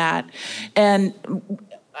something for that? And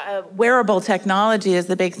wearable technology is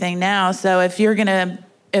the big thing now. So if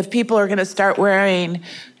people are gonna start wearing,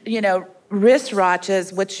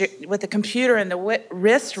 wristwatches, with a computer in the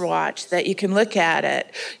wristwatch that you can look at it.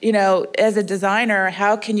 As a designer,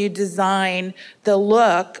 how can you design the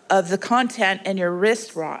look of the content in your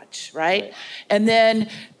wristwatch, right? And then is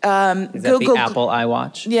that Google, the Apple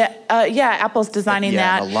iWatch? Yeah, Apple's designing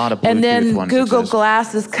that. A lot of Bluetooth and then ones Google exist.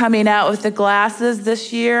 Glass is coming out with the glasses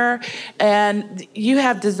this year, and you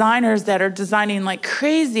have designers that are designing like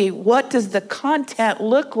crazy. What does the content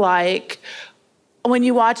look like when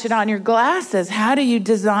you watch it on your glasses? How do you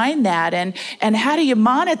design that, and how do you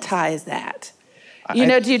monetize that?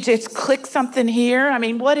 Do you just click something here? I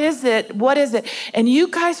mean, what is it? What is it? And you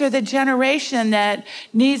guys are the generation that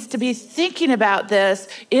needs to be thinking about this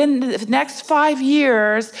in the next 5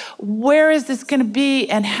 years. Where is this going to be,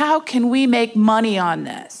 and how can we make money on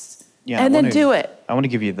this? Yeah, and then do it. I want to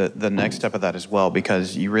give you the next step of that as well,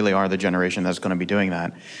 because you really are the generation that's going to be doing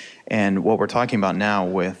that. And what we're talking about now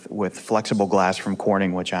with flexible glass from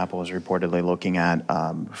Corning, which Apple is reportedly looking at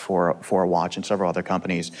for a watch, and several other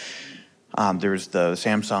companies. There's the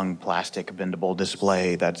Samsung plastic bendable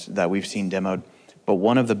display that we've seen demoed. But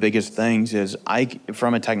one of the biggest things is,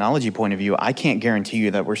 from a technology point of view, I can't guarantee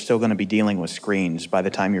you that we're still going to be dealing with screens by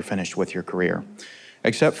the time you're finished with your career.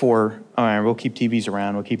 Except for, all right, we'll keep TVs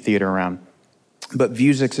around, we'll keep theater around. But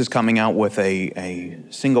Vuzix is coming out with a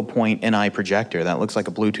single point NI projector that looks like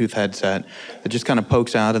a Bluetooth headset that just kind of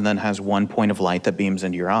pokes out and then has one point of light that beams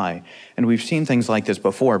into your eye. And we've seen things like this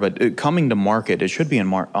before, but coming to market, it should be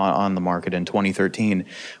on the market in 2013.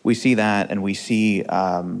 We see that, and we see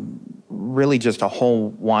really just a whole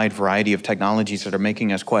wide variety of technologies that are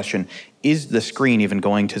making us question, is the screen even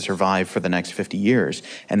going to survive for the next 50 years?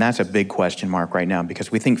 And that's a big question mark right now,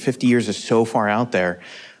 because we think 50 years is so far out there.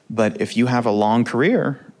 But if you have a long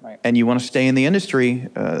career, right, and you want to stay in the industry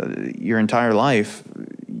your entire life,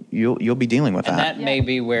 you'll be dealing with that. And that may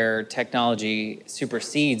be where technology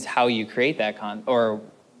supersedes how you create that or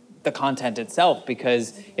the content itself,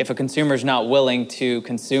 because if a consumer's not willing to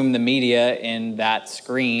consume the media in that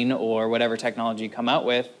screen or whatever technology you come out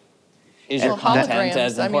with, is your content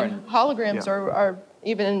as important? Holograms are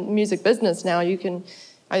even in music business now.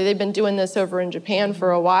 They've been doing this over in Japan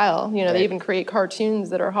for a while. Right. They even create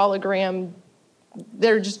cartoons that are hologram.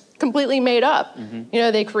 They're just completely made up. Mm-hmm.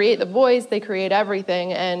 They create the voice, they create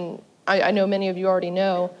everything, and I know many of you already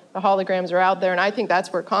know, the holograms are out there, and I think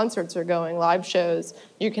that's where concerts are going, live shows.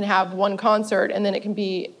 You can have one concert, and then it can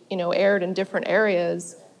be, aired in different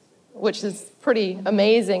areas, which is pretty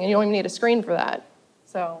amazing, and you don't even need a screen for that.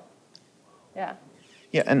 So, yeah.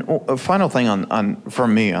 Yeah, and a final thing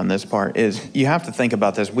from me on this part is you have to think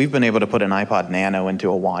about this. We've been able to put an iPod Nano into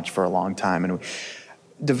a watch for a long time, and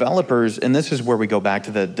developers, and this is where we go back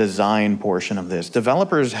to the design portion of this,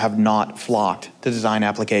 developers have not flocked to design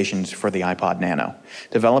applications for the iPod Nano.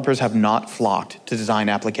 Developers have not flocked to design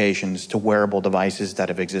applications to wearable devices that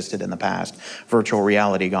have existed in the past, virtual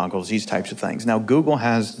reality goggles, these types of things. Now, Google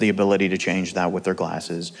has the ability to change that with their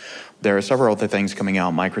glasses. There are several other things coming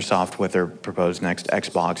out. Microsoft, with their proposed next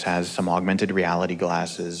Xbox, has some augmented reality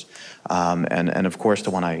glasses. And of course,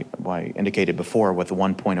 the one I indicated before with the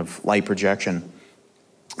 1 point of light projection.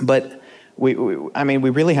 But we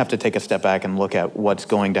really have to take a step back and look at what's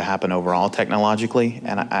going to happen overall technologically.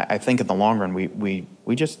 And I think in the long run,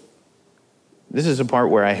 we just, this is a part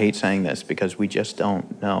where I hate saying this because we just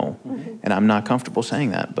don't know. And I'm not comfortable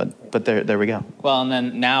saying that, but there we go. Well, and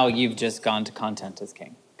then now you've just gone to content as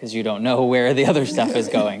king because you don't know where the other stuff is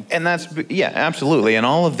going. And that's, yeah, absolutely. And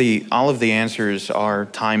all of the answers are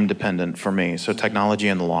time dependent for me. So technology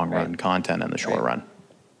in the long run, content in the short run.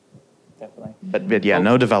 Definitely. But yeah,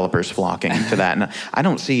 no developers flocking to that. And I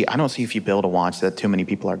don't see if you build a watch that too many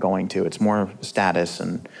people are going to. It's more status,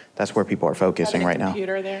 and that's where people are focusing right now.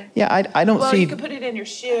 Computer there. Yeah, I don't see. Well, you could put it in your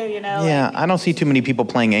shoe, Yeah, I don't see too many people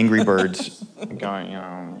playing Angry Birds. Going,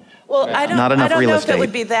 Well, I don't not enough know real if it estate.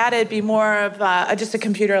 would be that. It'd be more of just a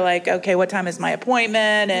computer like, okay, what time is my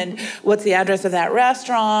appointment and what's the address of that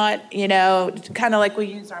restaurant? Kind of like we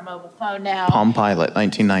use our mobile phone now. Palm Pilot,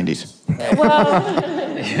 1990s.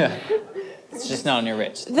 Well, Yeah. It's just not on your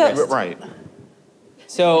wrist. Right.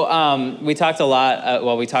 So we talked a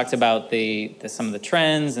lot, we talked about some of the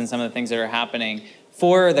trends and some of the things that are happening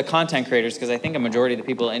for the content creators, because I think a majority of the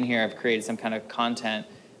people in here have created some kind of content.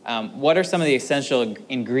 What are some of the essential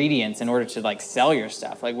ingredients in order to sell your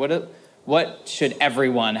stuff? What should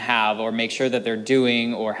everyone have or make sure that they're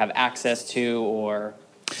doing or have access to or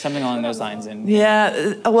something along those lines?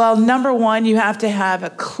 Yeah, well, number one, you have to have a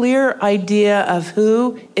clear idea of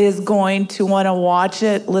who is going to want to watch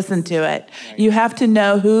it, listen to it. Right. You have to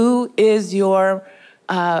know who is your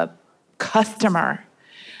customer.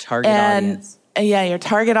 Target audience. Yeah, your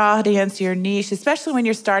target audience, your niche, especially when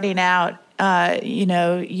you're starting out.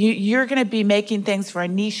 You're going to be making things for a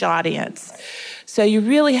niche audience. So you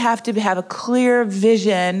really have to have a clear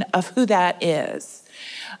vision of who that is,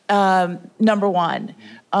 number one.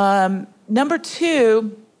 Number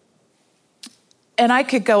two, and I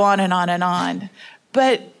could go on and on and on,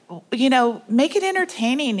 but make it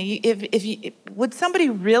entertaining. Would somebody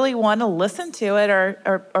really want to listen to it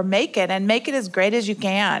or make it, and make it as great as you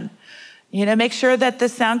can? Make sure that the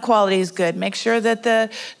sound quality is good. Make sure that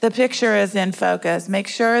the picture is in focus. Make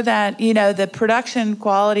sure that, the production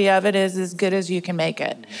quality of it is as good as you can make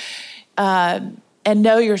it. And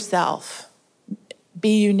know yourself.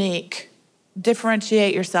 Be unique.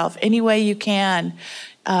 Differentiate yourself any way you can.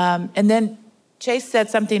 And then Chase said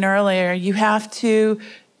something earlier. You have to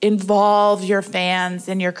involve your fans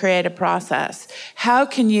in your creative process. How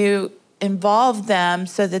can you involve them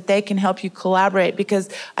so that they can help you collaborate? Because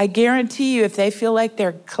I guarantee you, if they feel like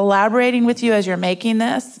they're collaborating with you as you're making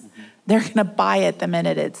this, they're going to buy it the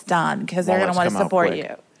minute it's done because they're going to want to support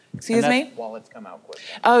you. Excuse me? While it's come out quick.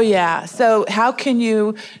 Oh, yeah. So how can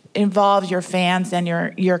you involve your fans in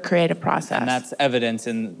your creative process? And that's evidence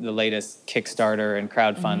in the latest Kickstarter and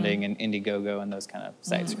crowdfunding and Indiegogo and those kind of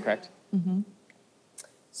sites, correct? Mm-hmm.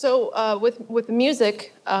 So with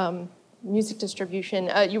music, music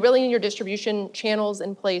distribution, you really need your distribution channels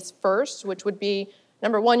in place first, which would be,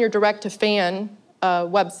 number one, your direct-to-fan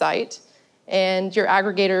website, and your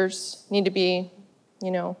aggregators need to be,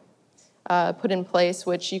 put in place,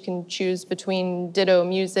 which you can choose between Ditto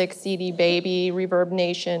Music, CD Baby, Reverb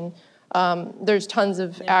Nation. There's tons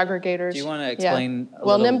of aggregators. Do you want to explain? Yeah.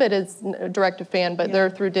 Well, Nimbit is direct-to-fan, but they're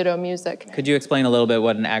through Ditto Music. Could you explain a little bit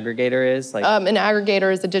what an aggregator is? An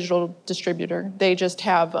aggregator is a digital distributor. They just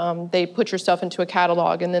have, they put your stuff into a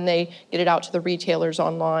catalog and then they get it out to the retailers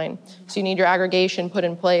online. So you need your aggregation put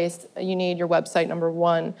in place. You need your website, number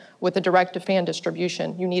one. With a direct-to-fan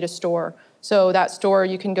distribution, you need a store. So that store,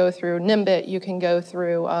 you can go through Nimbit, you can go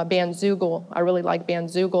through Bandzoogle. I really like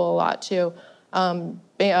Bandzoogle a lot too.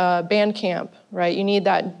 Bandcamp, right? You need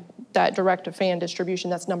that direct-to-fan distribution.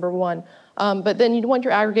 That's number one. But then you want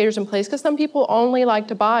your aggregators in place because some people only like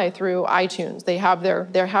to buy through iTunes. They have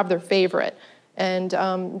their favorite, and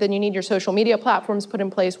then you need your social media platforms put in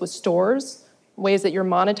place with stores, ways that you're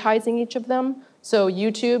monetizing each of them. So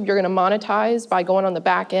YouTube, you're going to monetize by going on the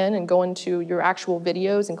back end and going to your actual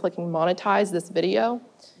videos and clicking monetize this video.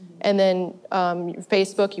 And then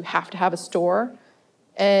Facebook, you have to have a store.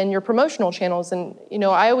 And your promotional channels. And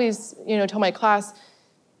I always tell my class,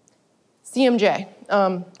 CMJ,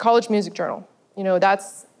 College Music Journal.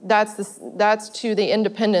 That's to the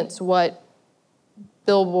independents what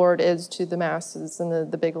Billboard is to the masses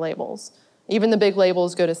and the big labels. Even the big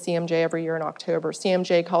labels go to CMJ every year in October.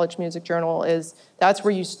 CMJ, College Music Journal, that's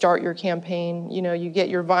where you start your campaign. You get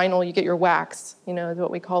your vinyl, you get your wax, is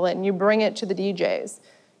what we call it, and you bring it to the DJs.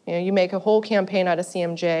 You make a whole campaign out of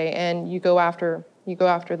CMJ, and you go after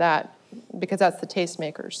that because that's the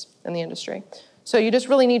tastemakers in the industry. So you just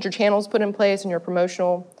really need your channels put in place and your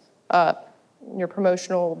promotional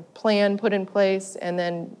plan put in place, and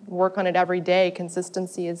then work on it every day.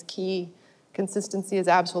 Consistency is key. Consistency is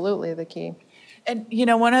absolutely the key. And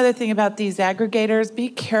one other thing about these aggregators, be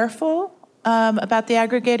careful about the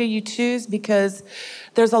aggregator you choose, because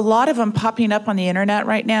there's a lot of them popping up on the internet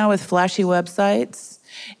right now with flashy websites.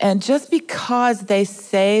 And just because they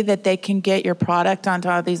say that they can get your product onto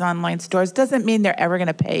all these online stores doesn't mean they're ever going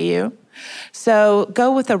to pay you. So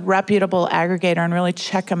go with a reputable aggregator and really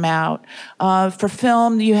check them out. For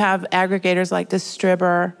film, you have aggregators like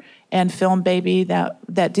Distributor and Film Baby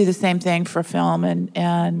that do the same thing for film.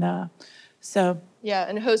 And so. Yeah,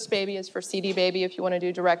 and Host Baby is for CD Baby if you want to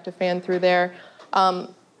do direct to fan through there.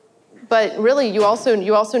 But really, you also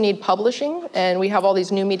need publishing, and we have all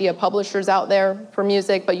these new media publishers out there for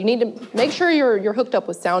music, but you need to make sure you're hooked up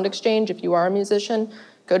with Sound Exchange if you are a musician.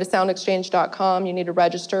 Go to soundexchange.com. You need to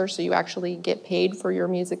register so you actually get paid for your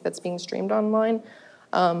music that's being streamed online,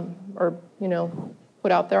 or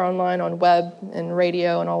put out there online on web and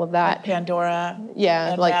radio and all of that. Like Pandora.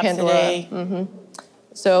 Yeah, like Rhapsody. Pandora. Mm-hmm.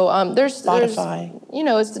 So there's Spotify.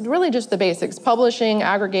 It's really just the basics: publishing,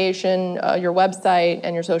 aggregation, your website,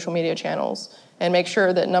 and your social media channels. And make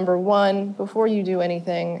sure that number one, before you do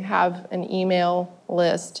anything, have an email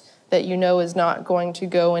list that is not going to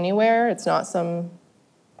go anywhere. It's not some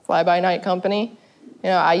fly-by-night company.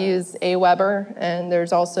 I use Aweber, and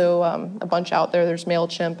there's also a bunch out there. There's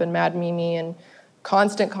MailChimp and Mad Mimi, and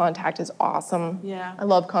Constant Contact is awesome. Yeah. I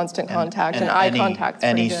love Constant Contact, and iContact's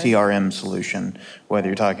any pretty good. CRM solution, whether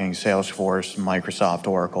you're talking Salesforce, Microsoft,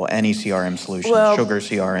 Oracle, any CRM solution, Well, Sugar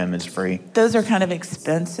CRM is free. Those are kind of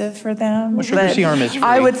expensive for them. Well, Sugar but CRM is free.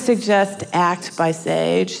 I would suggest Act by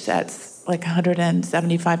Sage. That's like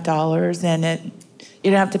 $175, and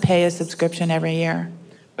you don't have to pay a subscription every year.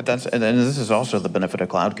 But and this is also the benefit of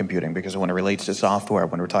cloud computing, because when it relates to software,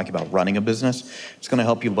 when we're talking about running a business, it's going to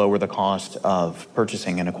help you lower the cost of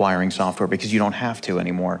purchasing and acquiring software, because you don't have to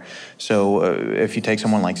anymore. So if you take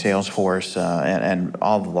someone like Salesforce, and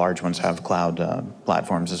all the large ones have cloud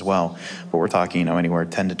platforms as well, but we're talking anywhere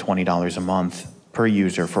 $10 to $20 a month per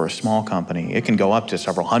user for a small company. It can go up to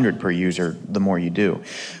several hundred per user the more you do.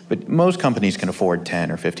 But most companies can afford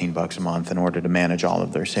 10 or 15 bucks a month in order to manage all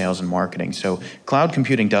of their sales and marketing. So cloud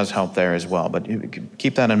computing does help there as well. But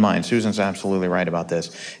keep that in mind. Susan's absolutely right about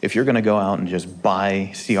this. If you're going to go out and just buy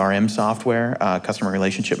CRM software, customer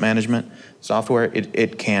relationship management software,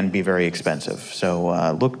 it can be very expensive.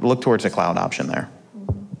 So look towards a cloud option there.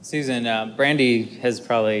 Susan, Brandy has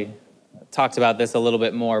probably talked about this a little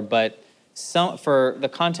bit more, but for the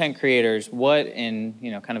content creators, what kind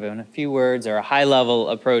of in a few words or a high-level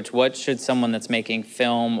approach, what should someone that's making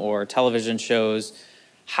film or television shows,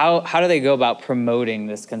 how do they go about promoting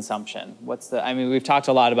this consumption? We've talked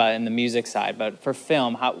a lot about it in the music side, but for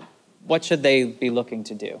film, what should they be looking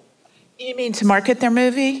to do? You mean to market their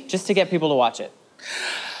movie? Just to get people to watch it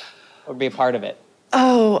or be a part of it.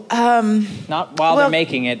 Oh, not while they're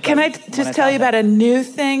making it. Can I just tell you about a new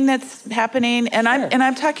thing that's happening? And sure.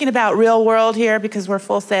 I'm talking about real world here because we're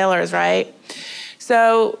full sailors, right?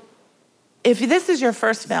 So if this is your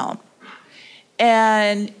first film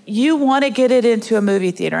and you want to get it into a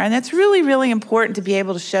movie theater, and it's really, really important to be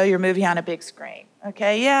able to show your movie on a big screen,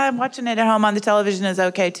 okay? Yeah, watching it at home on the television is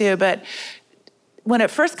okay too, but when it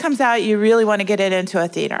first comes out, you really want to get it into a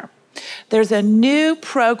theater. There's a new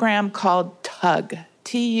program called TUGG,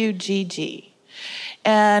 T-U-G-G,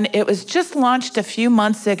 and it was just launched a few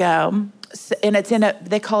months ago, and it's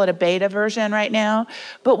they call it a beta version right now.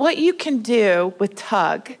 But what you can do with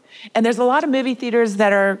TUGG, and there's a lot of movie theaters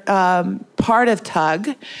that are part of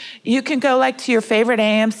TUGG. You can go to your favorite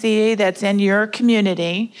AMC that's in your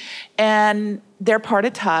community, and they're part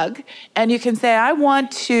of TUGG, and you can say, I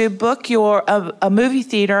want to book a movie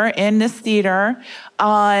theater in this theater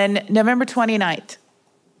on November 29th.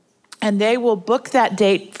 and they will book that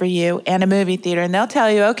date for you and a movie theater. And they'll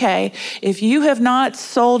tell you, okay, if you have not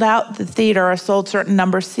sold out the theater or sold certain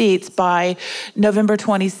number of seats by November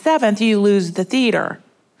 27th, you lose the theater.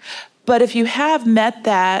 But if you have met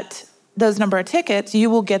those number of tickets, you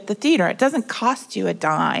will get the theater. It doesn't cost you a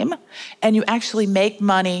dime, and you actually make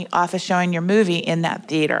money off of showing your movie in that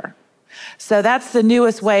theater. So that's the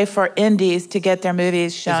newest way for indies to get their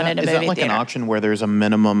movies shown in a movie theater. Is that like an auction where there's a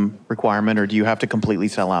minimum requirement, or do you have to completely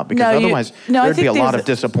sell out? Because otherwise, there'd be a lot of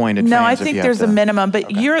disappointed fans. No, I think there's a minimum,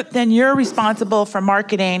 but you're responsible for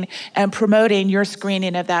marketing and promoting your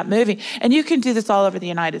screening of that movie. And you can do this all over the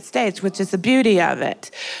United States, which is the beauty of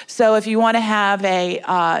it. So if you want to have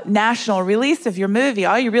a national release of your movie,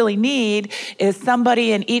 all you really need is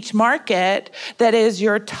somebody in each market that is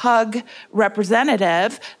your TUG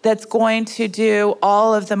representative that's going to do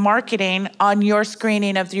all of the marketing on your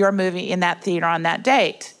screening of your movie in that theater on that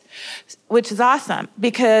date, which is awesome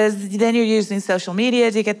because then you're using social media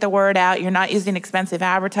to get the word out. You're not using expensive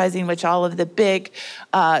advertising, which all of the big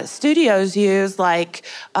studios use, like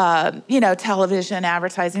television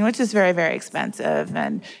advertising, which is very, very expensive,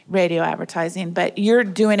 and radio advertising. But you're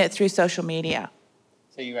doing it through social media.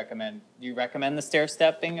 So you recommend the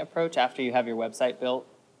stair-stepping approach after you have your website built,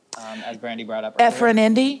 as Brandy brought up earlier? For an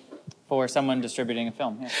indie? For someone distributing a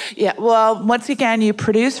film, Yeah, well, once again, you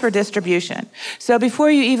produce for distribution. So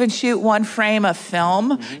before you even shoot one frame of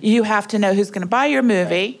film, you have to know who's going to buy your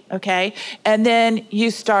movie, okay? And then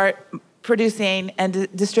you start producing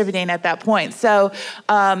and distributing at that point. So,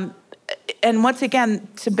 and once again,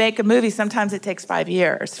 to make a movie, sometimes it takes 5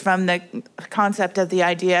 years from the concept of the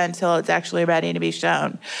idea until it's actually ready to be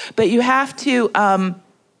shown. But you have to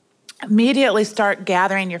immediately start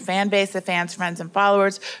gathering your fan base of fans, friends, and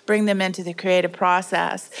followers, bring them into the creative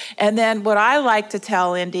process. And then what I like to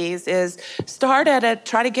tell indies is try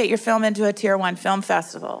to get your film into a Tier 1 film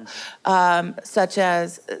festival, such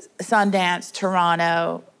as Sundance,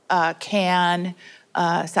 Toronto, Cannes,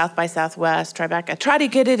 South by Southwest, Tribeca. Try to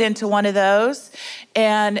get it into one of those,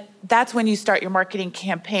 and that's when you start your marketing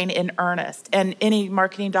campaign in earnest, and any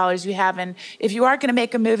marketing dollars you have. And if you are going to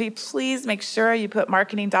make a movie, please make sure you put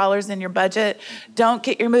marketing dollars in your budget. Don't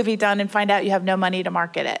get your movie done and find out you have no money to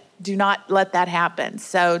market it. Do not let that happen.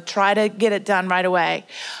 So try to get it done right away.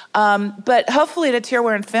 But hopefully at a Tier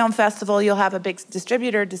 1 film festival, you'll have a big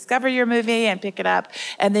distributor discover your movie and pick it up,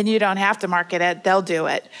 and then you don't have to market it. They'll do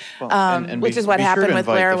it, which is what happened with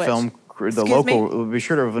Blair Witch. Be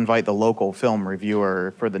sure to invite the local film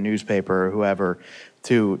reviewer for the newspaper or whoever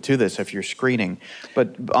to this if you're screening.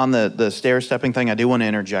 But on the stair-stepping thing, I do want to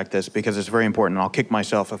interject this because it's very important. I'll kick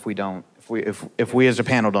myself if we as a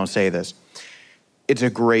panel don't say this. It's a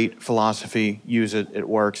great philosophy. Use it. It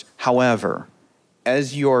works. However,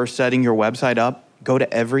 as you're setting your website up, go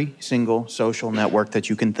to every single social network that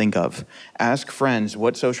you can think of. Ask friends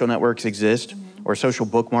what social networks exist, or social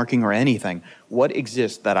bookmarking, or anything. What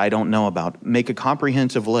exists that I don't know about? Make a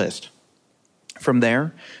comprehensive list. From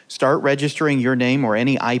there, start registering your name or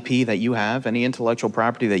any IP that you have, any intellectual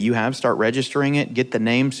property that you have. Start registering it, get the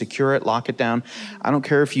name, secure it, lock it down. I don't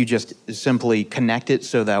care if you just simply connect it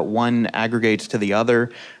so that one aggregates to the other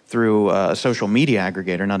through a social media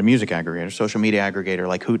aggregator, not a music aggregator, social media aggregator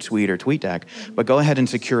like Hootsuite or TweetDeck. But go ahead and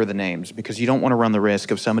secure the names, because you don't want to run the risk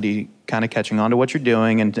of somebody kind of catching on to what you're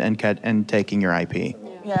doing and taking your IP.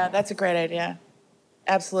 Yeah, that's a great idea.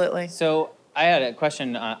 Absolutely. So I had a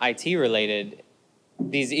question, IT related.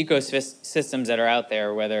 These ecosystems that are out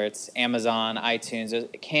there, whether it's Amazon,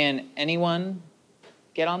 iTunes, can anyone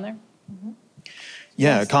get on there?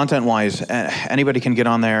 Yeah, content-wise, anybody can get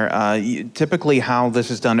on there. Typically, how this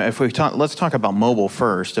is done, let's talk about mobile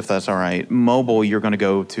first, if that's all right. Mobile, you're going to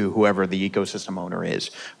go to whoever the ecosystem owner is,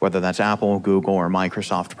 whether that's Apple, Google, or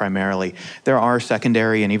Microsoft primarily. There are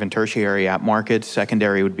secondary and even tertiary app markets.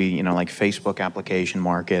 Secondary would be, like Facebook application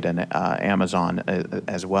market and Amazon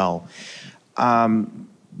as well.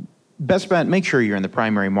 Best bet, make sure you're in the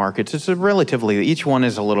primary markets. It's each one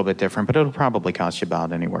is a little bit different, but it'll probably cost you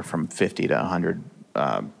about anywhere from 50 to 100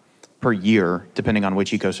 per year, depending on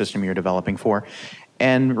which ecosystem you're developing for.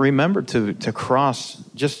 And remember to cross,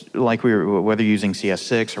 just like whether you're using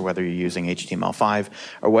CS6 or whether you're using HTML5,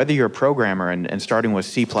 or whether you're a programmer and starting with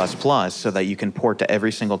C++ so that you can port to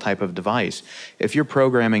every single type of device. If you're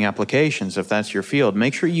programming applications, if that's your field,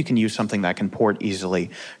 make sure you can use something that can port easily.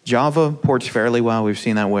 Java ports fairly well. We've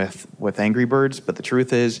seen that with Angry Birds, but the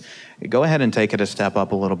truth is, go ahead and take it a step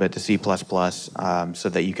up a little bit to C++, so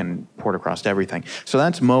that you can port across everything. So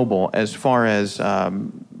that's mobile. As far as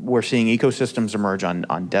we're seeing ecosystems emerge on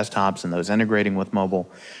desktops and those integrating with mobile.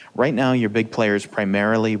 Right now, your big players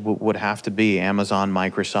primarily would have to be Amazon,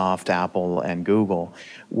 Microsoft, Apple, and Google.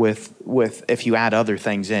 With if you add other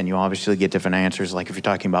things in, you obviously get different answers. Like if you're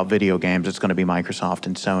talking about video games, it's going to be Microsoft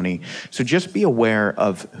and Sony. So just be aware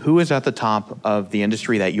of who is at the top of the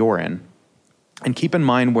industry that you're in. And keep in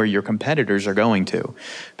mind where your competitors are going to.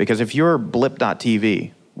 Because if you're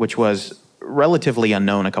Blip.tv, which was relatively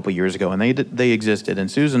unknown a couple years ago, and they existed. And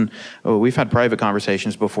Susan, we've had private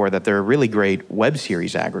conversations before that they're a really great web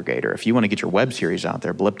series aggregator. If you want to get your web series out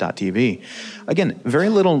there, Blip.tv. Again, very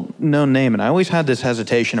little known name, and I always had this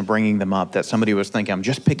hesitation of bringing them up that somebody was thinking, I'm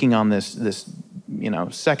just picking on this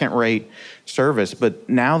second-rate service, but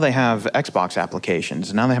now they have Xbox applications,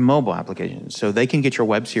 and now they have mobile applications, so they can get your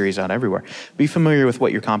web series out everywhere. Be familiar with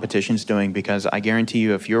what your competition's doing, because I guarantee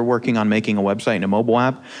you, if you're working on making a website and a mobile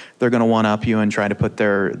app, they're going to one-up you and try to put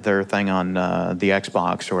their thing on the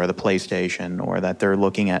Xbox or the PlayStation, or that they're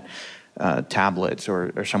looking at tablets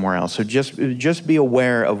or somewhere else. So just be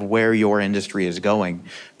aware of where your industry is going,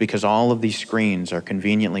 because all of these screens are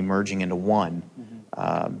conveniently merging into one.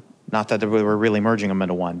 Not that we're really merging them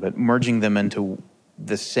into one, but merging them into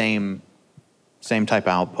the same type of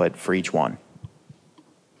output for each one.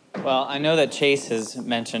 Well, I know that Chase has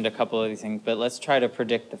mentioned a couple of these things, but let's try to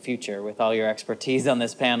predict the future with all your expertise on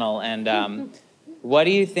this panel. And what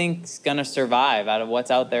do you think's going to survive out of what's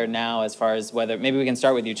out there now, as far as whether, maybe we can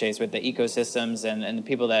start with you, Chase, with the ecosystems and the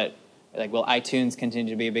people that, like, will iTunes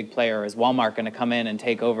continue to be a big player, or is Walmart going to come in and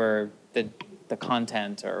take over the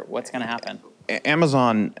content, or what's going to happen?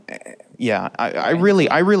 Amazon, yeah, I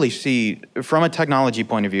really see, from a technology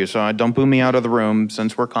point of view, so don't boo me out of the room,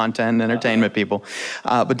 since we're content and entertainment people,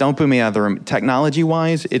 but don't boo me out of the room.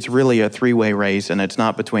 Technology-wise, it's really a three-way race, and it's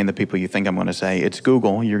not between the people you think I'm going to say. It's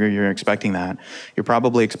Google, you're expecting that. You're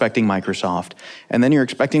probably expecting Microsoft, and then you're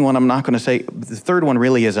expecting one I'm not going to say. The third one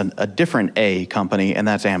really is a different A company, and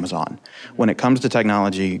that's Amazon. When it comes to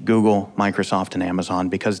technology, Google, Microsoft, and Amazon,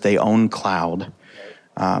 because they own cloud.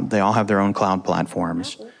 They all have their own cloud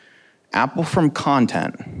platforms. Apple from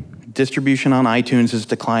content. Distribution on iTunes is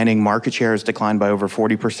declining. Market share has declined by over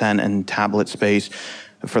 40% in tablet space.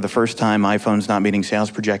 For the first time, iPhone's not meeting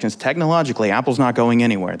sales projections. Technologically, Apple's not going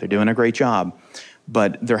anywhere. They're doing a great job.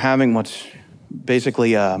 But they're having what's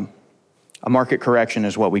basically a market correction,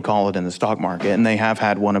 is what we call it in the stock market, and they have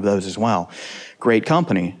had one of those as well. Great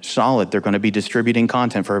company, solid. They're going to be distributing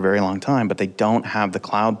content for a very long time, but they don't have the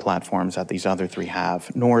cloud platforms that these other three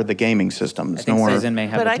have, nor the gaming systems. I think Susan may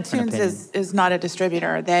have but a different iTunes opinion. is not a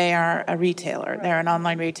distributor. They are a retailer. They're an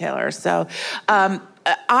online retailer. So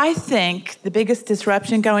I think the biggest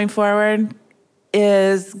disruption going forward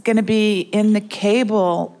is going to be in the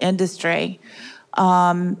cable industry,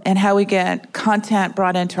 and how we get content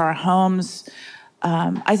brought into our homes.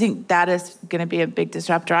 I think that is going to be a big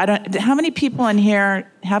disruptor. How many people in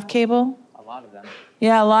here have cable? A lot of them.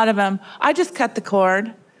 Yeah, a lot of them. I just cut the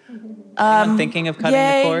cord. I'm thinking of cutting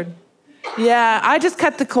the cord. Yeah, I just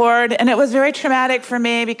cut the cord, and it was very traumatic for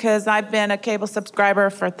me because I've been a cable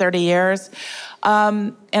subscriber for 30 years.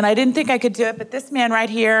 And I didn't think I could do it, but this man right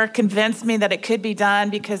here convinced me that it could be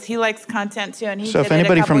done because he likes content too, and he did it a couple years ago. So if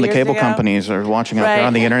anybody from the cable companies are watching out there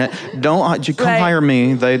on the internet, don't come hire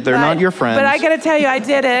me. They're not your friends. But I got to tell you, I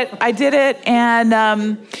did it, and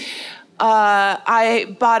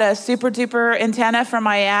I bought a super duper antenna for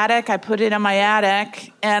my attic. I put it in my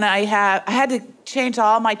attic, and I had to change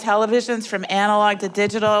all my televisions from analog to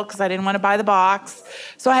digital because I didn't want to buy the box.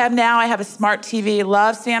 So I have a smart TV.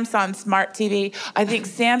 Love Samsung smart TV. I think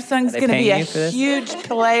Samsung's going to be a huge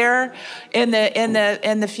player in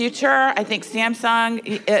the future. I think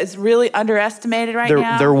Samsung is really underestimated right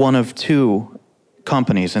now. They're one of two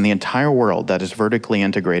companies in the entire world that is vertically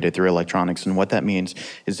integrated through electronics, and what that means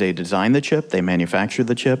is they design the chip, they manufacture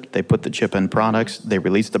the chip, they put the chip in products, they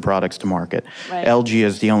release the products to market. Right. LG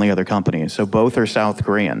is the only other company, so both are South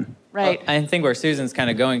Korean. Right. Well, I think where Susan's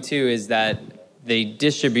kind of going to is that the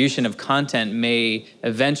distribution of content may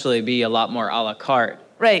eventually be a lot more a la carte.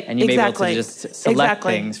 Right, and you may be able to just select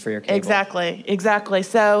things for your cable. Exactly.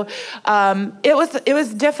 So it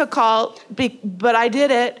was difficult, but I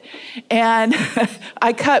did it, and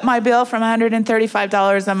I cut my bill from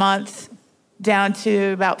 $135 a month down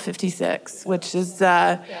to about 56, which is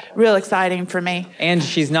real exciting for me. And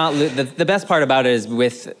she's not, the best part about it is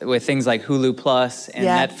with things like Hulu Plus and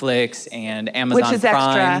Netflix and Amazon Which is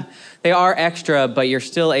Prime. extra. They are extra, but you're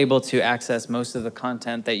still able to access most of the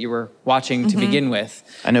content that you were watching to begin with.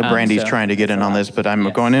 I know Brandy's trying to get in on this, but I'm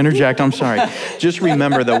going to interject. I'm sorry. Just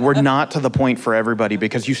remember, though, we're not to the point for everybody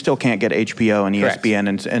because you still can't get HBO and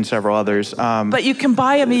ESPN and several others. But you can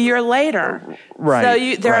buy them a year later.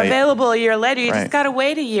 Right. So they're available a year later. You Right. just got to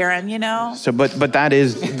wait a year, and you know. So, but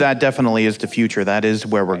that definitely is the future. That is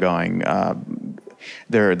where we're going.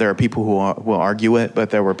 There are people who will argue it, but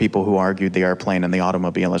there were people who argued the airplane and the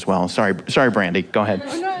automobile as well. Sorry, Brandy. Go ahead.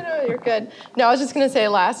 No, you're good. No, I was just going to say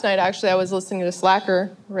last night, actually, I was listening to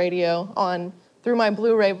Slacker radio through my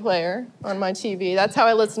Blu-ray player on my TV. That's how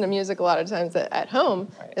I listen to music a lot of times at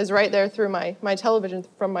home, is right there through my television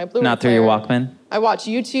from my Blu-ray player. Not through your Walkman? I watch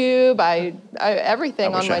YouTube, everything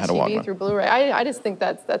on my I had a TV Walkman. through Blu-ray. I just think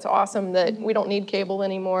that's awesome that we don't need cable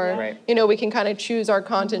anymore. Right. You know, we can kind of choose our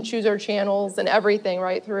content, choose our channels and everything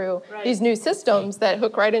right through these new systems that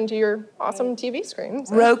hook right into your awesome TV screen.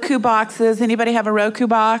 So. Roku boxes. Anybody have a Roku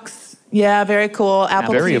box? Yeah, very cool.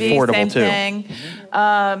 Apple Very TV, affordable, same too.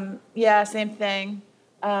 thing. Yeah, same thing.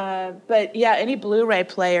 But yeah, any Blu-ray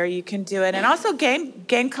player, you can do it. And also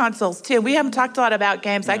game consoles, too. We haven't talked a lot about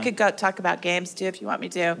games. I could go talk about games, too, if you want me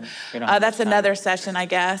to. That's another session, I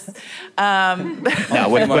guess. No,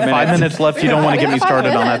 with 5 minutes left, you don't want to get me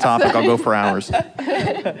started on that topic. I'll go for hours.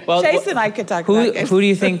 Well, Chase and I could talk about games. Who do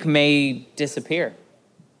you think may disappear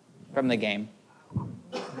from the game?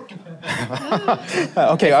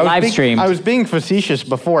 Okay, Live streamed. I was being facetious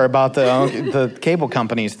before about the cable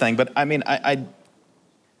companies thing, but I mean,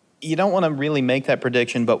 you don't want to really make that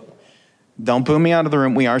prediction, but don't boo me out of the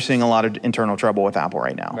room. We are seeing a lot of internal trouble with Apple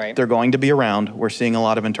right now. Right. They're going to be around. We're seeing a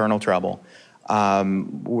lot of internal trouble.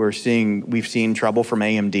 We've seen trouble from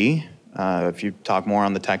AMD. If you talk more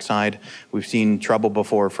on the tech side, we've seen trouble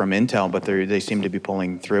before from Intel, but they seem to be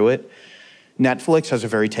pulling through it. Netflix has a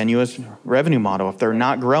very tenuous revenue model. If they're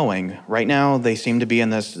not growing, right now they seem to be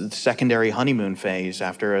in this secondary honeymoon phase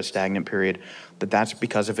after a stagnant period, but that's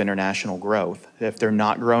because of international growth. If they're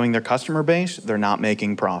not growing their customer base, they're not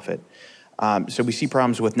making profit. So we see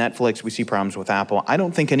problems with Netflix, we see problems with Apple. I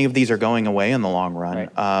don't think any of these are going away in the long run.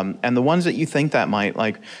 Right. And the ones that you think that might,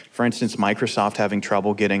 like for instance, Microsoft having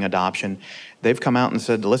trouble getting adoption, they've come out and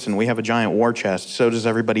said, listen, we have a giant war chest, so does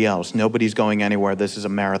everybody else. Nobody's going anywhere. This is a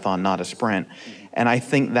marathon, not a sprint. And I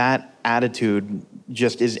think that attitude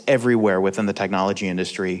just is everywhere within the technology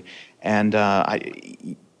industry. And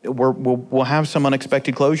we'll have some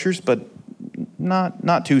unexpected closures, but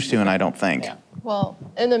not too soon, I don't think. Yeah. Well,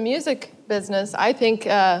 in the music business, I think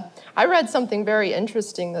I read something very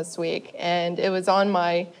interesting this week, and it was on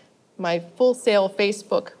my Full Sail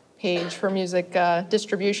Facebook page for music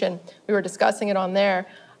distribution. We were discussing it on there.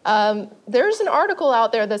 There's an article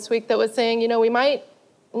out there this week that was saying, we might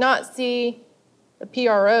not see the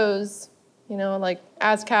PROs, like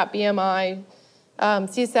ASCAP, BMI,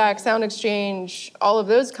 CSAC, Sound Exchange, all of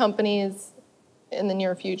those companies in the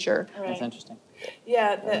near future. That's interesting.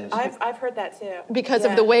 Yeah, I've heard that too. Because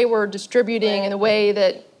of the way we're distributing and the way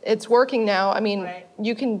that it's working now. I mean,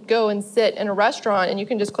 you can go and sit in a restaurant and you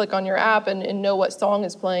can just click on your app and know what song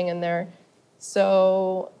is playing in there.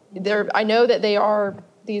 So I know that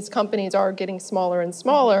these companies are getting smaller and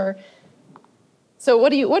smaller. So what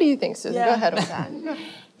do you think, Susan? Yeah. Go ahead with that.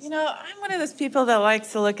 I'm one of those people that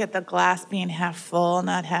likes to look at the glass being half full,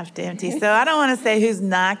 not half empty. So I don't want to say who's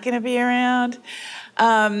not going to be around.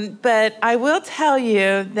 But I will tell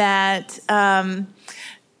you that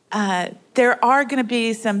there are going to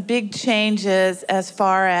be some big changes as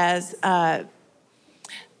far as, and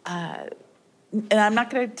I'm not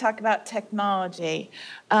going to talk about technology,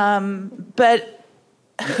 but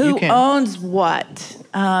who owns what?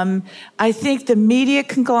 I think the media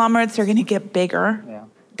conglomerates are going to get bigger. Yeah.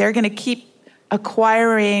 They're going to keep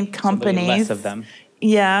acquiring companies. Less of them.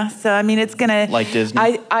 Yeah, so I mean, it's going to... Like Disney?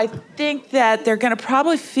 I think that they're going to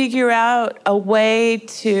probably figure out a way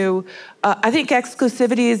to... I think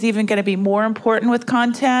exclusivity is even going to be more important with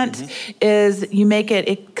content, is you make it...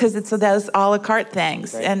 Because it's those a la carte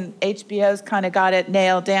things. Right. And HBO's kind of got it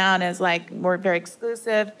nailed down as like, we're very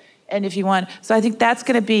exclusive. And if you want... So I think that's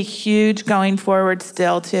going to be huge going forward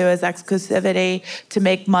still, too, as exclusivity to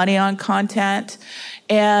make money on content.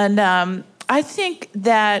 And I think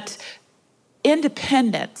that...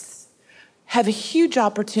 independents have a huge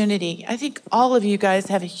opportunity. I think all of you guys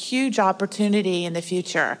have a huge opportunity in the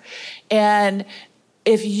future. And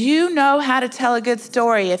if you know how to tell a good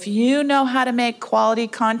story, if you know how to make quality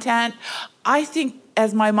content, I think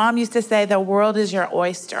as my mom used to say, the world is your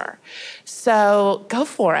oyster. So go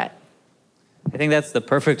for it. I think that's the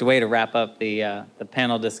perfect way to wrap up the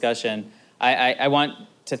panel discussion. I want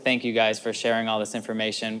to thank you guys for sharing all this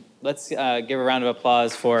information. Let's give a round of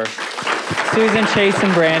applause for Susan, Chase,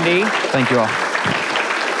 and Brandy. Thank you all.